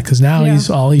 Yeah, because now he's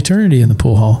all eternity in the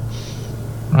pool hall.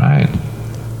 Right.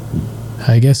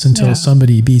 I guess until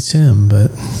somebody beats him,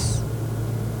 but...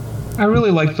 I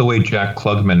really like the way Jack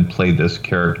Klugman played this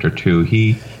character, too.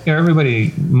 He, you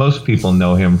know, most people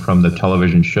know him from the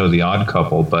television show The Odd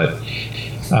Couple, but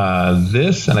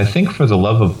this, and I think For the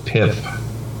Love of Pip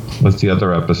was the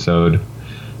other episode,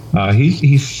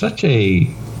 he's such a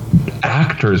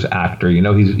actor's actor, you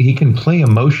know, he can play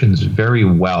emotions very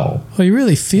well. Well, you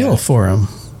really feel for him.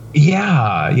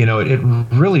 Yeah, you know, it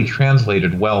really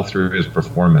translated well through his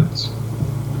performance.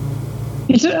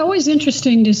 It's always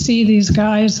interesting to see these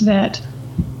guys that,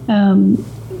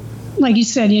 like you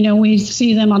said, you know, we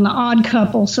see them on The Odd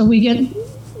Couple, so we get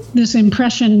this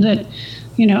impression that,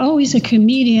 you know, oh, he's a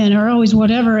comedian or oh, he's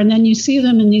whatever, and then you see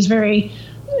them in these very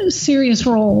serious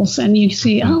roles, and you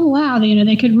see, oh, wow, you know,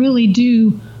 they could really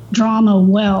do drama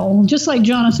well, just like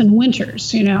Jonathan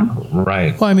Winters, you know.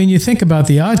 Right. Well, I mean, you think about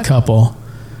The Odd Couple,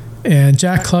 and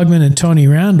Jack Klugman and Tony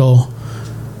Randall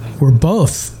were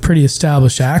both pretty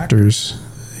established actors,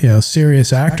 you know,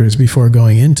 serious actors before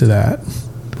going into that.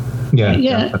 Yeah,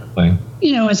 yeah. Definitely.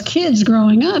 You know, as kids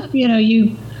growing up, you know,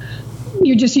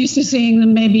 you're just used to seeing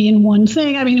them maybe in one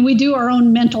thing. I mean, we do our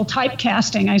own mental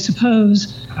typecasting, I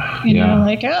suppose. You know,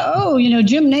 like, oh, you know,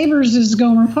 Jim Neighbors is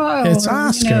Gomer Pyle. It's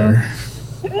Oscar.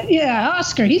 You know, yeah,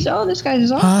 Oscar. This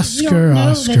guy's Oscar. Oscar, You don't know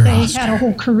Oscar, that they Oscar. had a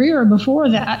whole career before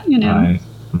that, you know.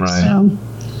 Right. So,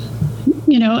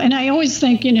 you know, and I always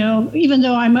think, you know, even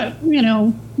though I'm, you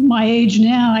know, my age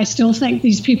now, I still think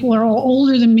these people are all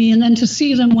older than me. And then to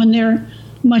see them when they're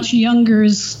much younger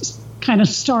is kind of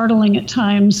startling at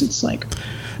times. It's like,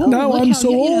 oh, now I'm so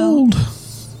old.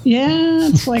 Yeah,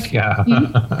 it's like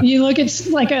you look at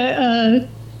like a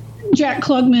Jack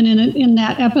Klugman in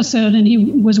that episode, and he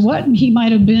was he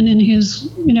might have been in his,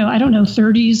 you know, I don't know,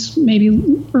 30s, maybe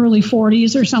early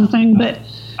 40s or something. But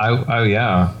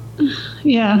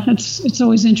yeah, it's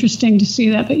always interesting to see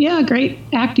that. But yeah, great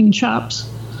acting chops.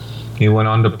 He went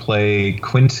on to play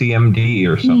Quincy MD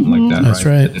or something like that. That's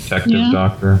right. The detective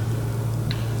doctor.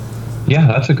 Yeah,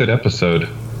 that's a good episode.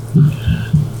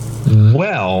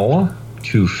 Well,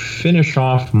 to finish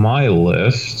off my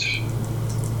list,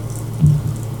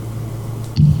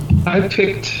 I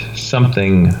picked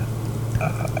something.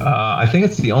 I think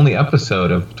it's the only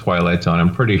episode of Twilight Zone,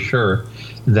 I'm pretty sure,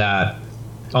 that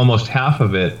almost half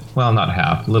of it, well, not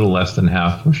half, a little less than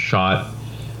half, was shot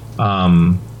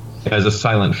as a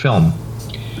silent film.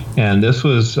 And this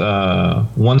was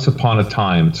Once Upon a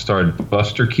Time. It starred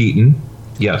Buster Keaton.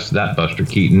 Yes, that Buster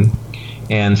Keaton.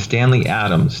 And Stanley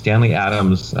Adams. Stanley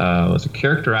Adams was a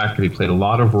character actor. He played a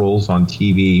lot of roles on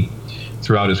TV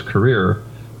throughout his career.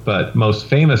 But most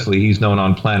famously, he's known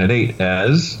on Planet 8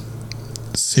 as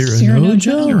Cyrano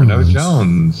Jones. Cyrano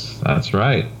Jones. That's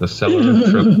right. The seller of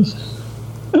triples.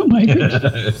 Oh, my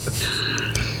goodness.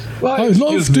 Well, I'd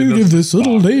love to give this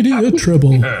little lady a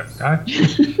treble.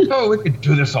 Oh, we could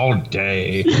do this all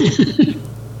day.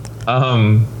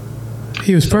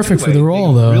 He was perfect for the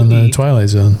role, though, in the Twilight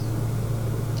Zone.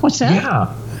 What's that?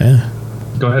 Yeah.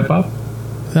 Go ahead, Bob.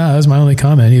 That was my only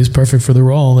comment. He was perfect for the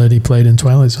role that he played in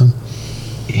Twilight Zone.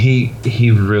 He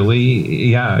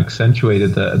really,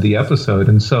 accentuated the episode.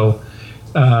 And so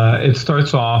it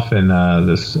starts off in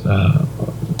this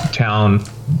town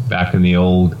back in the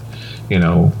old, you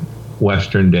know,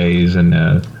 Western days,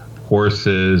 and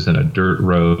horses and a dirt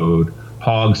road,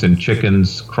 hogs and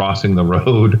chickens crossing the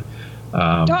road.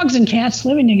 Dogs and cats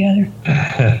living together.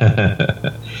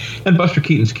 And Buster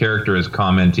Keaton's character is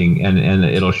commenting, and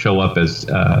it'll show up as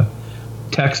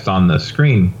text on the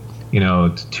screen. You know,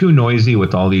 it's too noisy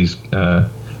with all these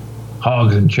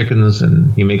hogs and chickens,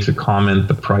 and he makes a comment,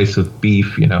 the price of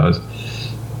beef, you know, is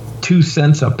 2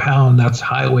 cents a pound. That's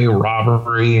highway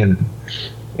robbery, and,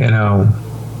 you know,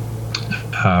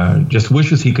 just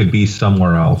wishes he could be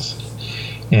somewhere else.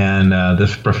 And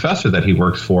this professor that he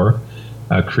works for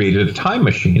created a time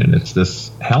machine, and it's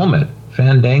this helmet,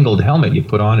 fandangled helmet you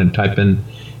put on and type in,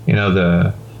 you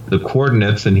know, the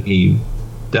coordinates, and he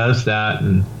does that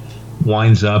and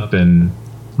winds up in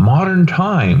modern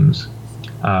times.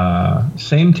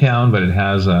 Same town, but it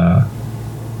has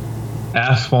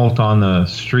asphalt on the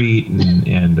street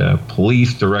and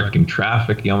police directing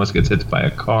traffic. He almost gets hit by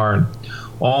a car, and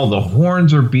all the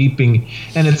horns are beeping,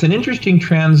 and it's an interesting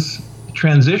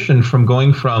transition from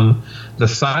going from the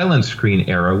silent screen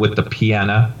era with the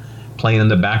piano playing in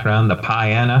the background, the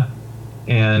piano,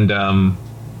 and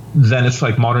then it's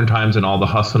like modern times and all the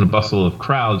hustle and bustle of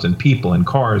crowds and people and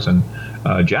cars and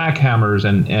jackhammers,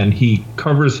 and he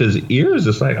covers his ears.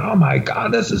 It's like, oh my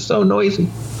God, this is so noisy.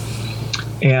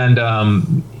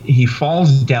 And he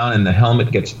falls down and the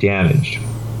helmet gets damaged.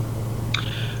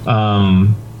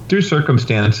 Through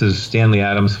circumstances, Stanley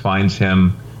Adams finds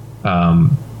him,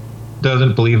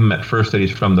 doesn't believe him at first that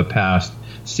he's from the past,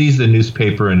 sees the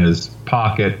newspaper in his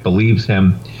pocket, believes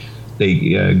him.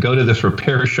 They go to this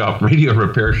repair shop, radio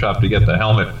repair shop, to get the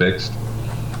helmet fixed.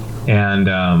 And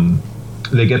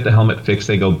they get the helmet fixed.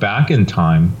 They go back in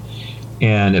time,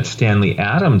 and it's Stanley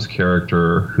Adams'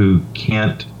 character who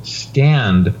can't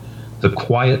stand the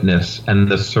quietness and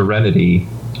the serenity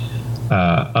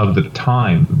of the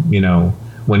time. You know,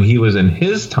 when he was in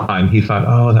his time, he thought,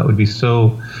 oh, that would be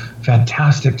so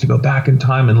fantastic to go back in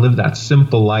time and live that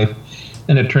simple life.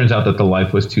 And it turns out that the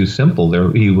life was too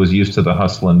simple. He was used to the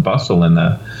hustle and bustle and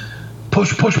the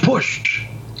push, push, push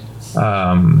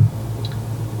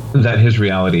that his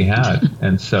reality had.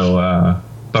 And so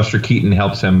Buster Keaton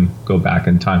helps him go back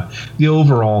in time. The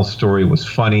overall story was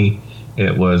funny.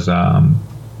 It was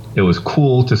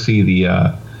cool to see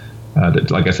the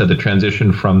like I said, the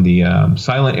transition from the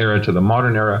silent era to the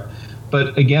modern era.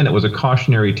 But again, it was a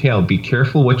cautionary tale. Be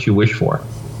careful what you wish for,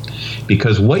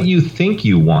 because what you think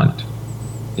you want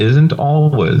isn't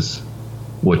always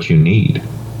what you need.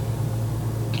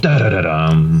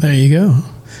 Da-da-da-dum. There you go.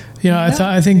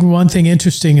 I think one thing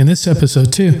interesting in this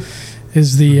episode too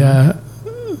is the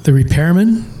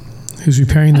repairman who's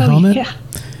repairing the helmet. Yeah.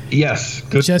 Yes,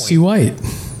 good Jesse point. White,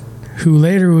 who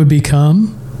later would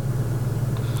become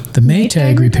the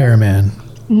Maytag repairman.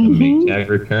 Mm-hmm. Maytag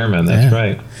repairman, that's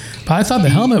right. But I thought the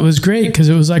helmet was great because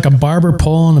it was like a barber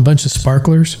pole and a bunch of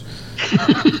sparklers.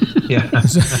 Yeah.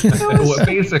 Well,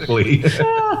 basically.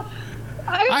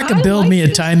 I could build me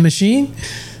a time machine.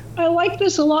 I like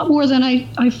this a lot more than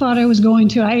I thought I was going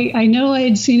to. I know I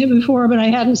had seen it before, but I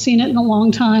hadn't seen it in a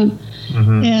long time.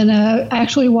 Mm-hmm. And I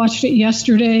actually watched it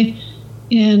yesterday,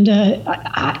 and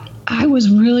I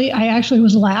actually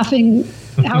was laughing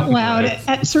out loud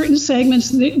at certain segments.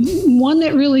 The one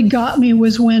that really got me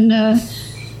was when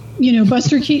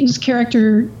Buster Keaton's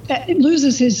character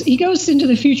he goes into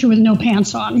the future with no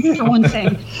pants on, for one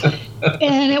thing.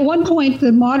 And at one point,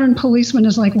 the modern policeman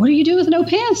is like, "What do you do with no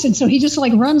pants?" And so he just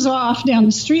like runs off down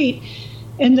the street.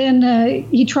 And then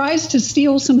he tries to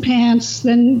steal some pants.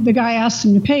 Then the guy asks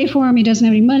him to pay for them. He doesn't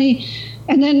have any money.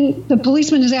 And then the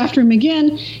policeman is after him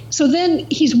again. So then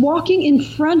he's walking in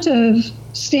front of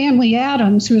Stanley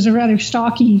Adams, who is a rather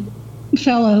stocky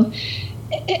fellow.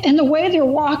 And the way they're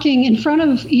walking in front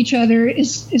of each other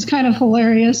is kind of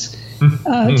hilarious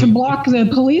to block the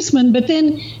policeman. But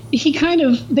then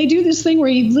they do this thing where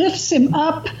he lifts him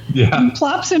up and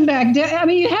plops him back down. I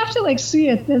mean, you have to see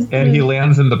it. And he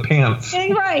lands in the pants.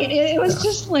 Right. It was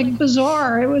just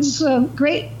bizarre. It was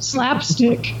great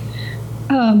slapstick,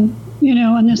 in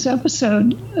this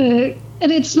episode.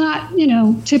 And it's not,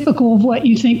 typical of what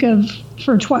you think of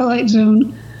for Twilight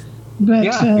Zone. But,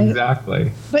 yeah,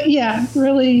 exactly. But yeah,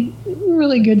 really,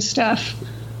 really good stuff.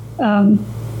 Really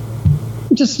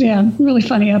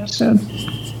funny episode.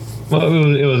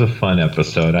 Well, it was a fun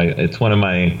episode. It's one of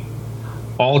my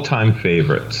all-time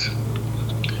favorites.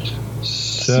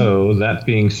 So that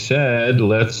being said,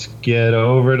 let's get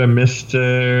over to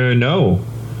Mr. No,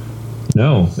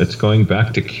 it's going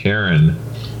back to Karen.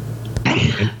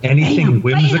 Anything bam,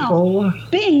 whimsical? Bam.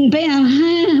 Bing,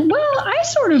 bam. Well, I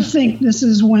sort of think this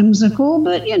is whimsical,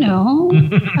 but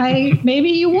maybe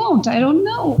you won't. I don't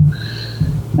know.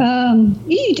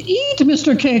 Eat,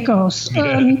 Mr. Keikos.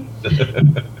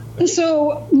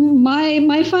 So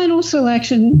my final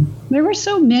selection, there were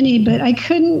so many, but I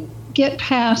couldn't get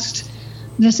past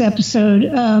this episode.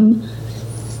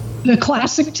 The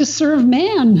classic To Serve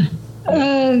Man.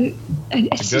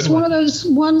 It's just one of those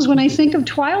ones when I think of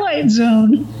Twilight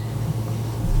Zone,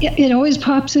 it always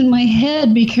pops in my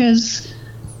head because,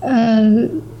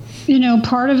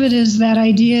 part of it is that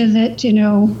idea that,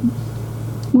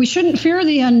 we shouldn't fear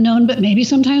the unknown, but maybe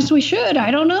sometimes we should.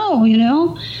 I don't know,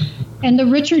 And the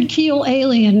Richard Keel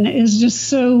alien is just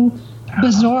so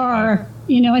bizarre.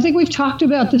 I think we've talked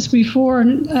about this before,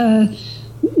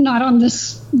 not on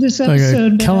this episode. Like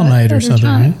a Kellamite or something,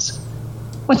 times. Right?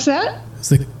 What's that? Is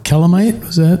the Kellamite?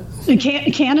 Was that? The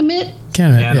Canamit?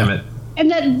 Canamit, yeah. And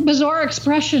that bizarre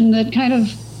expression that kind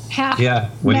of half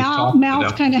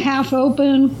mouth kind of half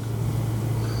open.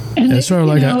 And it's sort of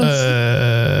like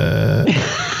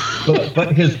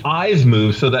but his eyes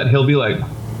move so that he'll be like.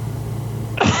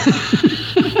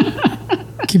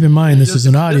 Keep in mind, this is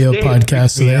an audio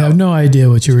podcast, so they have no idea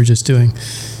what you were just doing.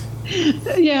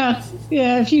 Yeah.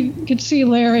 If you could see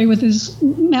Larry with his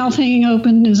mouth hanging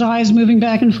open, his eyes moving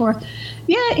back and forth.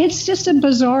 Yeah, it's just a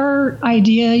bizarre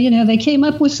idea. They came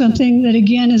up with something that,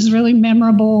 again, is really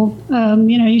memorable.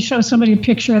 You show somebody a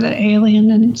picture of the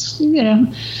alien, and it's,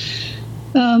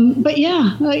 but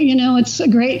yeah, it's a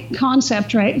great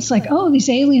concept, right? It's like, oh, these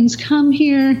aliens come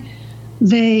here.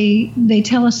 They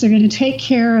tell us they're going to take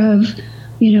care of,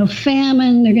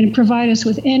 famine. They're going to provide us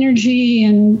with energy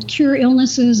and cure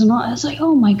illnesses and all. It's like,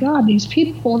 oh my God, these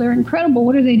people, they're incredible.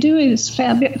 What are they doing? It's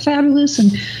fabulous.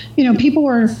 And, people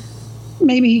are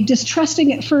maybe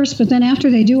distrusting at first, but then after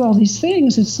they do all these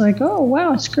things, it's like, oh,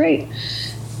 wow, it's great.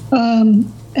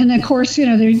 And of course,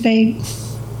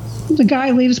 the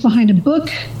guy leaves behind a book.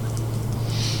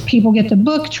 People get the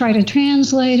book, try to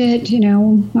translate it,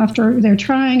 after they're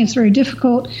trying, it's very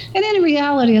difficult. And then in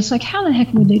reality, it's like, how the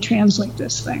heck would they translate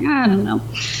this thing? I don't know.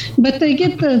 But they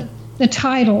get the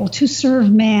title, To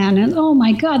Serve Man. And oh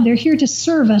my God, they're here to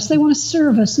serve us. They want to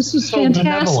serve us. This is so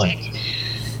fantastic.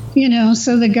 Benevolent.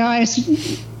 So the guy's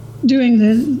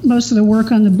doing most of the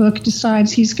work on the book,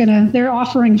 decides they're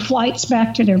offering flights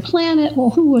back to their planet.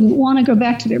 Well, who wouldn't want to go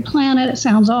back to their planet? It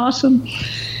sounds awesome.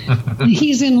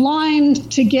 He's in line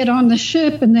to get on the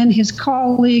ship, and then his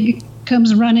colleague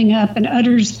comes running up and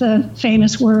utters the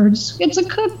famous words, "It's a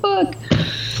cookbook."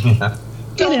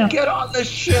 Don't get on the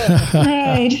ship.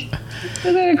 Right.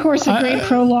 And then, of course, a great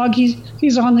prologue.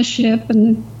 He's on the ship,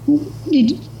 and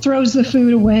he throws the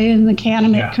food away, and the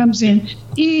Canaanite comes in.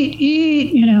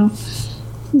 Eat,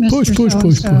 Mr.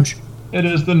 Push. It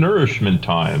is the nourishment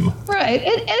time. Right.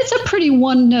 And it's a pretty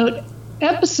one-note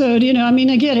episode,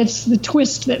 again, it's the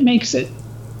twist that makes it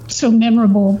so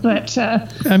memorable, but it's the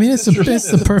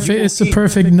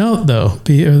perfect note though,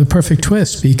 or the perfect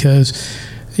twist, because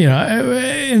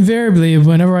invariably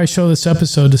whenever I show this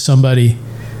episode to somebody,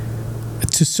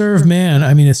 to serve man,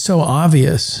 it's so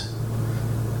obvious,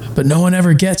 but no one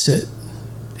ever gets it,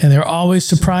 and they're always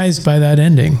surprised by that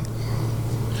ending.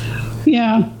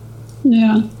 Yeah.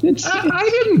 I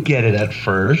didn't get it at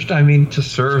first. To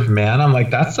serve man, I'm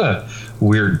like, that's a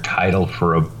weird title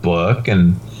for a book,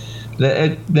 and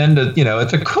then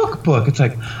it's a cookbook. It's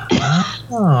like, okay, to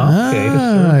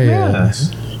serve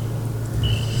yes.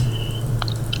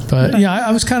 But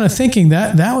I was kind of thinking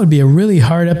that would be a really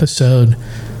hard episode.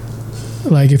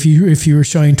 Like if you were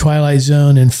showing Twilight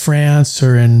Zone in France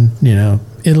or in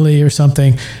Italy or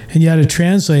something, and you had to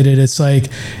translate it, it's like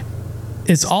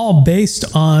it's all based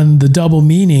on the double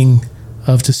meaning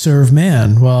of to serve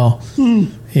man. Well,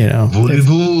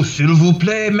 voulez-vous, s'il vous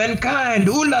plaît, mankind,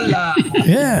 ooh la la.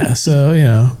 Yeah,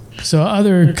 so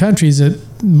other countries that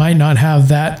might not have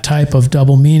that type of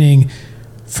double meaning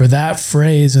for that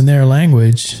phrase in their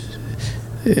language,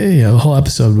 the whole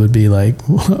episode would be like,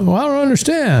 well, I don't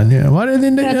understand. Why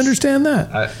didn't they understand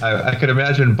that? I could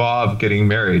imagine Bob getting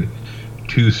married.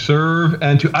 To serve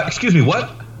and to excuse me,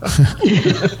 what? That's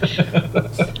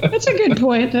a good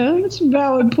point, though. That's a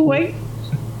valid point.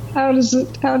 How does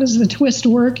the twist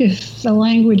work if the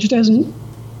language doesn't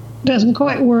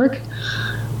quite work?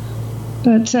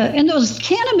 But and those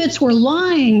Canaanites were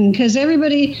lying, because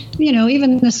everybody,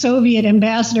 even the Soviet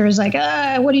ambassador is like,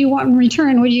 what do you want in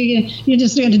return? What are you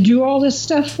just going to do all this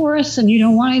stuff for us, and you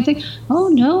don't want anything? Oh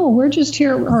no, we're just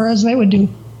here, or as they would do.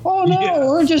 Oh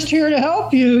no, we're just here to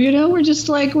help you. We're just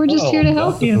here to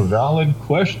help you. That's a valid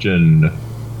question.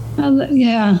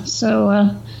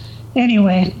 So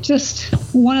anyway, just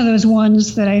one of those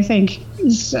ones that I think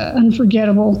is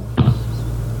unforgettable.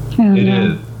 And, it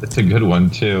is. It's a good one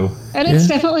too. And it's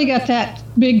definitely got that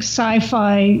big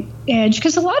sci-fi edge,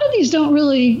 because a lot of these don't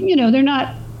really, they're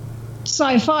not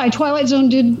sci-fi. Twilight Zone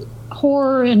did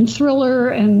horror and thriller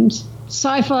and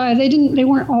sci-fi. They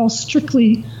weren't all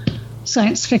strictly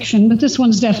science fiction, but this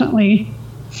one's definitely.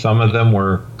 Some of them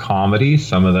were comedy,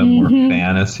 some of them were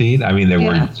fantasy. There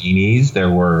were genies, there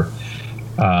were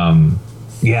the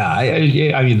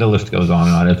list goes on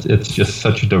and on. It's just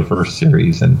such a diverse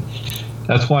series, and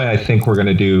that's why I think we're going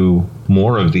to do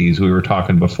more of these. We were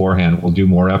talking beforehand, we'll do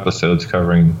more episodes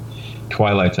covering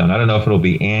Twilight Zone. I don't know if it'll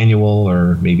be annual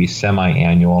or maybe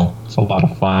semi-annual. It's a lot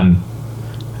of fun.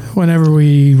 Whenever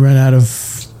we run out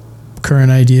of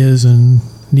current ideas and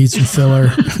need some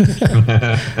filler.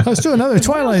 Let's do another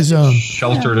Twilight Zone.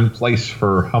 Sheltered in place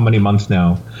for how many months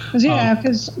now?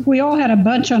 Because we all had a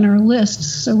bunch on our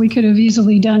lists, so we could have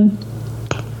easily done.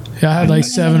 Yeah, I had like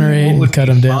 7 or 8 and cut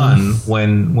them down.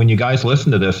 When you guys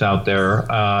listen to this out there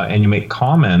and you make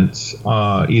comments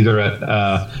either at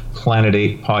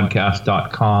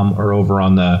planet8podcast.com or over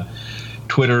on the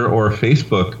Twitter or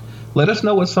Facebook, let us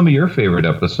know what some of your favorite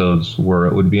episodes were.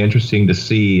 It would be interesting to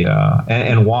see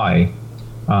and why.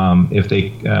 If they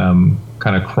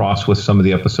kind of cross with some of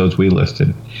the episodes we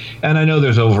listed. And I know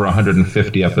there's over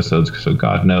 150 episodes, so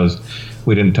God knows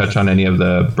we didn't touch on any of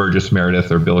the Burgess Meredith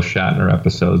or Bill Shatner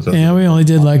episodes. We only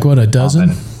did like, a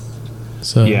dozen?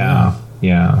 So Yeah.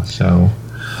 So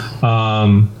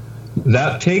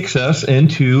that takes us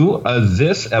into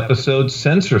this episode's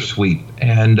censor sweep.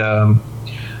 And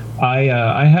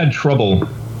I had trouble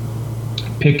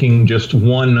picking just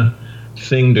one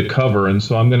thing to cover, and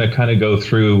so I'm going to kind of go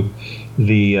through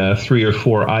the 3 or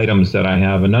 4 items that I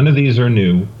have, and none of these are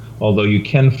new, although you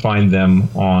can find them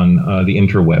on the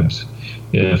interwebs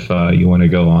if you want to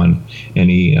go on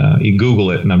and you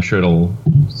Google it, and I'm sure it'll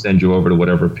send you over to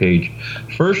whatever page.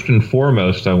 First and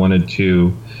foremost, I wanted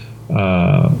to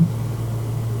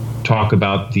talk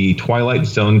about the Twilight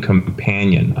Zone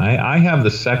Companion. I have the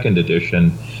 2nd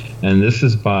edition, and this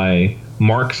is by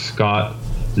Mark Scott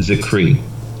Zicree.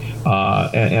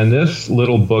 And this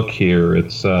little book here,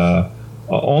 it's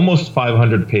almost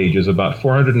 500 pages, about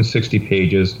 460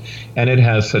 pages, and it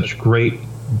has such great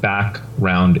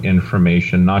background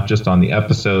information, not just on the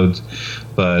episodes,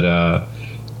 but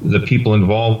the people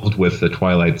involved with the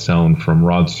Twilight Zone, from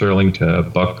Rod Serling to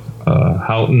Buck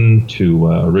Houghton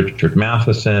to Richard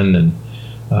Matheson, and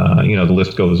the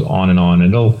list goes on, and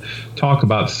it'll talk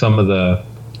about some of the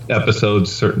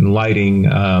episodes, certain lighting,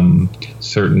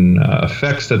 certain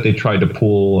effects that they tried to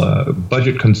pull,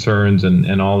 budget concerns,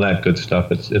 and all that good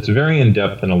stuff. It's very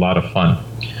in-depth and a lot of fun.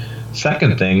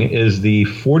 Second thing is the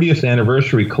 40th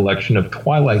anniversary collection of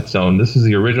Twilight Zone. This is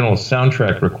the original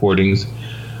soundtrack recordings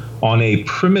on a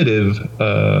primitive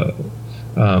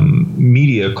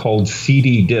media called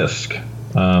CD disc.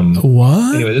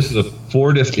 What? Anyway, this is a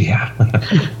 4-disc,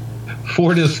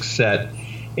 4-disc set.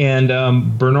 And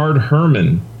Bernard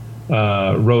Herrmann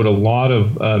wrote a lot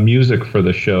of music for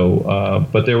the show,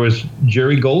 but there was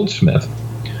Jerry Goldsmith.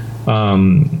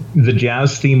 The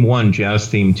Jazz Theme 1, Jazz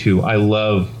Theme 2. I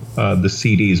love the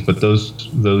CDs, but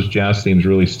those jazz themes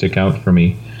really stick out for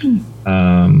me.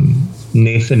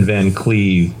 Nathan Van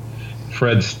Cleve,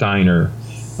 Fred Steiner.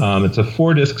 It's a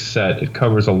 4-disc set. It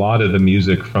covers a lot of the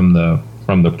music from the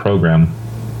program.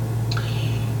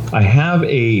 I have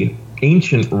a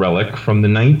ancient relic from the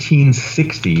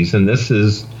 1960s, and this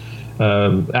is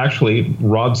actually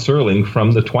Rod Serling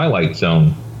from the Twilight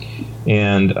Zone.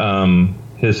 And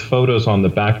his photos on the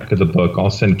back of the book.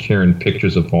 I'll send Kieran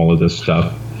pictures of all of this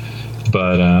stuff.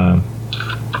 But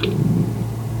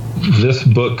this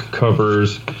book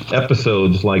covers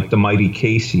episodes like The Mighty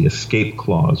Casey, Escape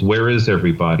Clause, Where Is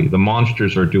Everybody? The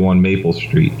Monsters Are Due on Maple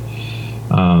Street,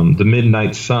 The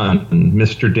Midnight Sun,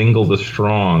 Mr. Dingle the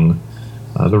Strong,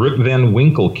 the Rip Van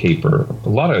Winkle Caper. A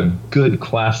lot of good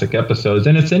classic episodes.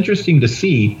 And it's interesting to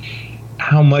see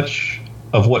how much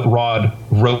of what Rod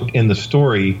wrote in the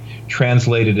story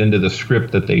translated into the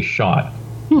script that they shot.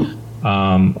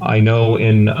 I know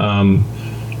in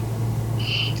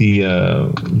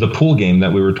the pool game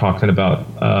that we were talking about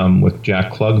with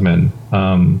Jack Klugman,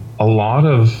 a lot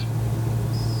of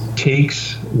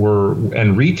takes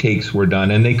and retakes were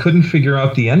done, and they couldn't figure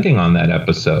out the ending on that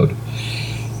episode.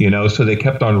 So they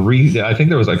kept on I think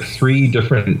there was like 3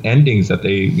 different endings that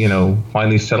they,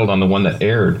 finally settled on the one that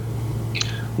aired.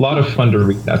 A lot of fun to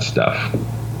read that stuff.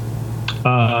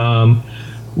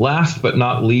 Last but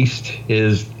not least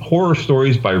is Horror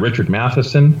Stories by Richard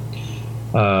Matheson.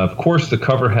 Of course, the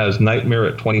cover has Nightmare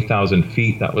at 20,000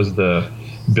 Feet. That was the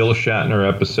Bill Shatner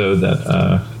episode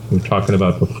that we were talking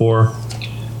about before.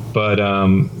 But,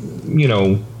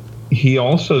 he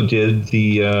also did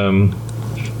the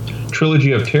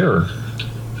Trilogy of Terror.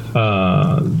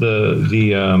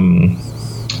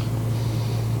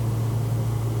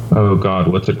 Oh, God,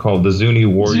 what's it called? The Zuni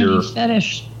Warrior. Zuni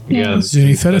Fetish. Yeah,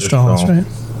 Zuni Fetish doll, that's right.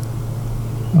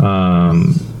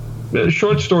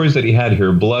 Short stories that he had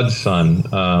here: Blood Sun,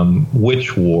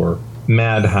 Witch War,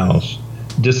 Madhouse,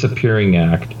 Disappearing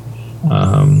Act,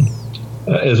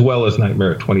 as well as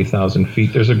Nightmare at 20,000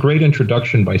 Feet. There's a great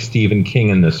introduction by Stephen King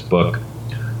in this book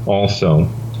also.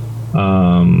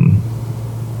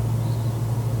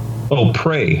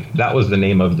 Prey. That was the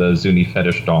name of the Zuni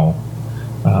Fetish doll.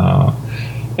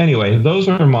 Anyway, those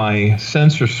are my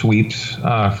censor sweeps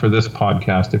for this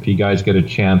podcast. If you guys get a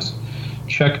chance,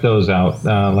 check those out.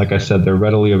 Like I said, they're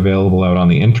readily available out on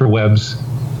the interwebs.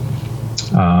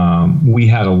 We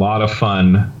had a lot of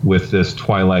fun with this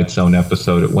Twilight Zone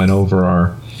episode. It went over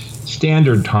our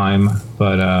standard time,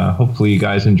 but hopefully you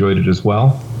guys enjoyed it as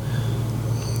well.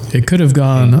 It could have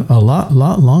gone a lot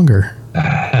longer.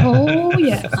 Oh,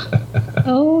 yeah.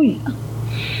 Oh, yeah.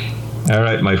 All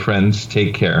right, my friends,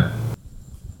 take care.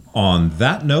 On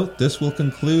that note, this will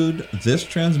conclude this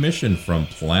transmission from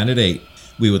Planet 8.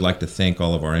 We would like to thank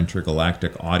all of our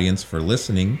intergalactic audience for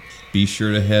listening. Be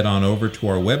sure to head on over to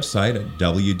our website at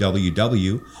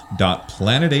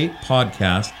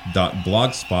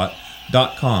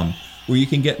www.planet8podcast.blogspot.com, where you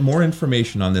can get more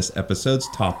information on this episode's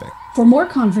topic. For more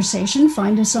conversation,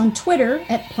 find us on Twitter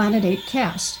at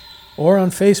Planet8Cast. Or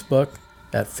on Facebook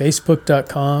at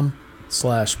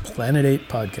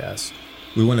facebook.com/Planet8Podcast.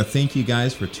 We want to thank you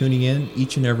guys for tuning in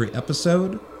each and every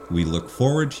episode. We look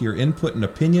forward to your input and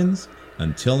opinions.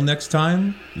 Until next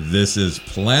time, this is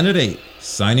Planet 8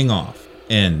 signing off.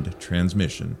 End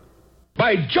transmission.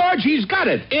 By George, he's got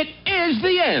it. It is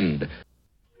the end.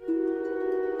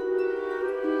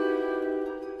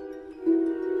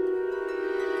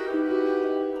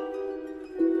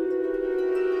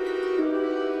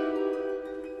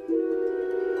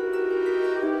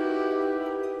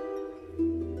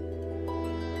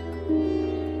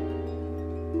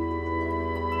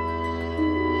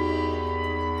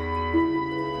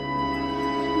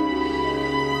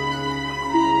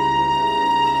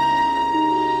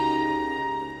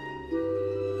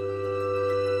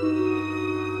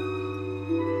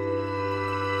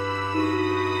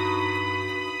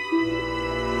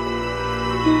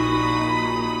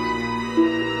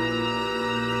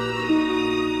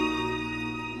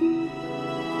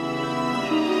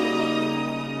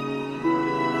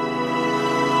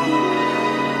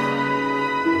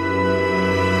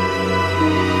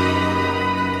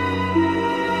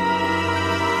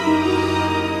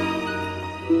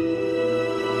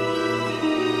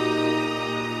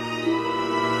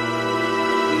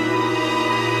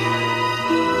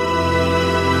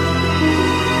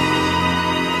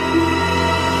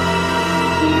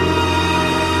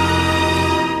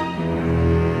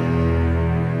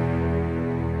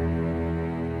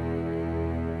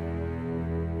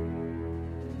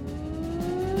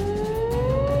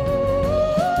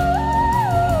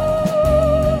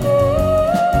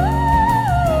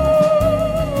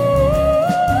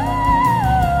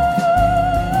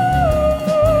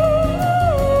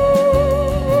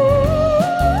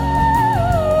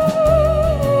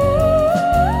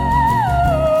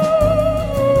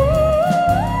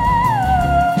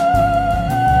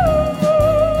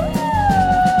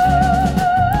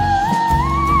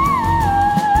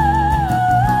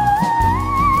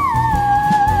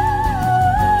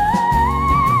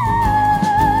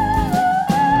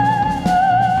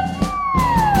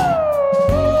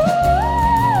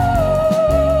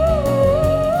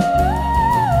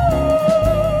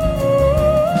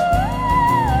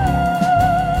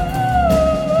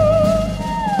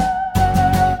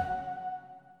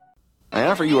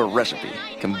 offer you a recipe.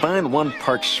 Combine 1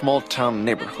 part small-town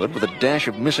neighborhood with a dash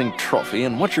of missing trophy,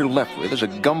 and what you're left with is a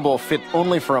gumbo fit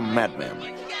only for a madman.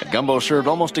 A gumbo served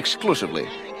almost exclusively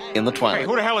in the twilight. Hey,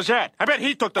 who the hell is that? I bet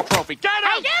he took the trophy. Get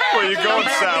him! Where you going,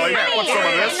 Sally? Want some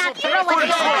of this?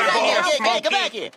 Come back here.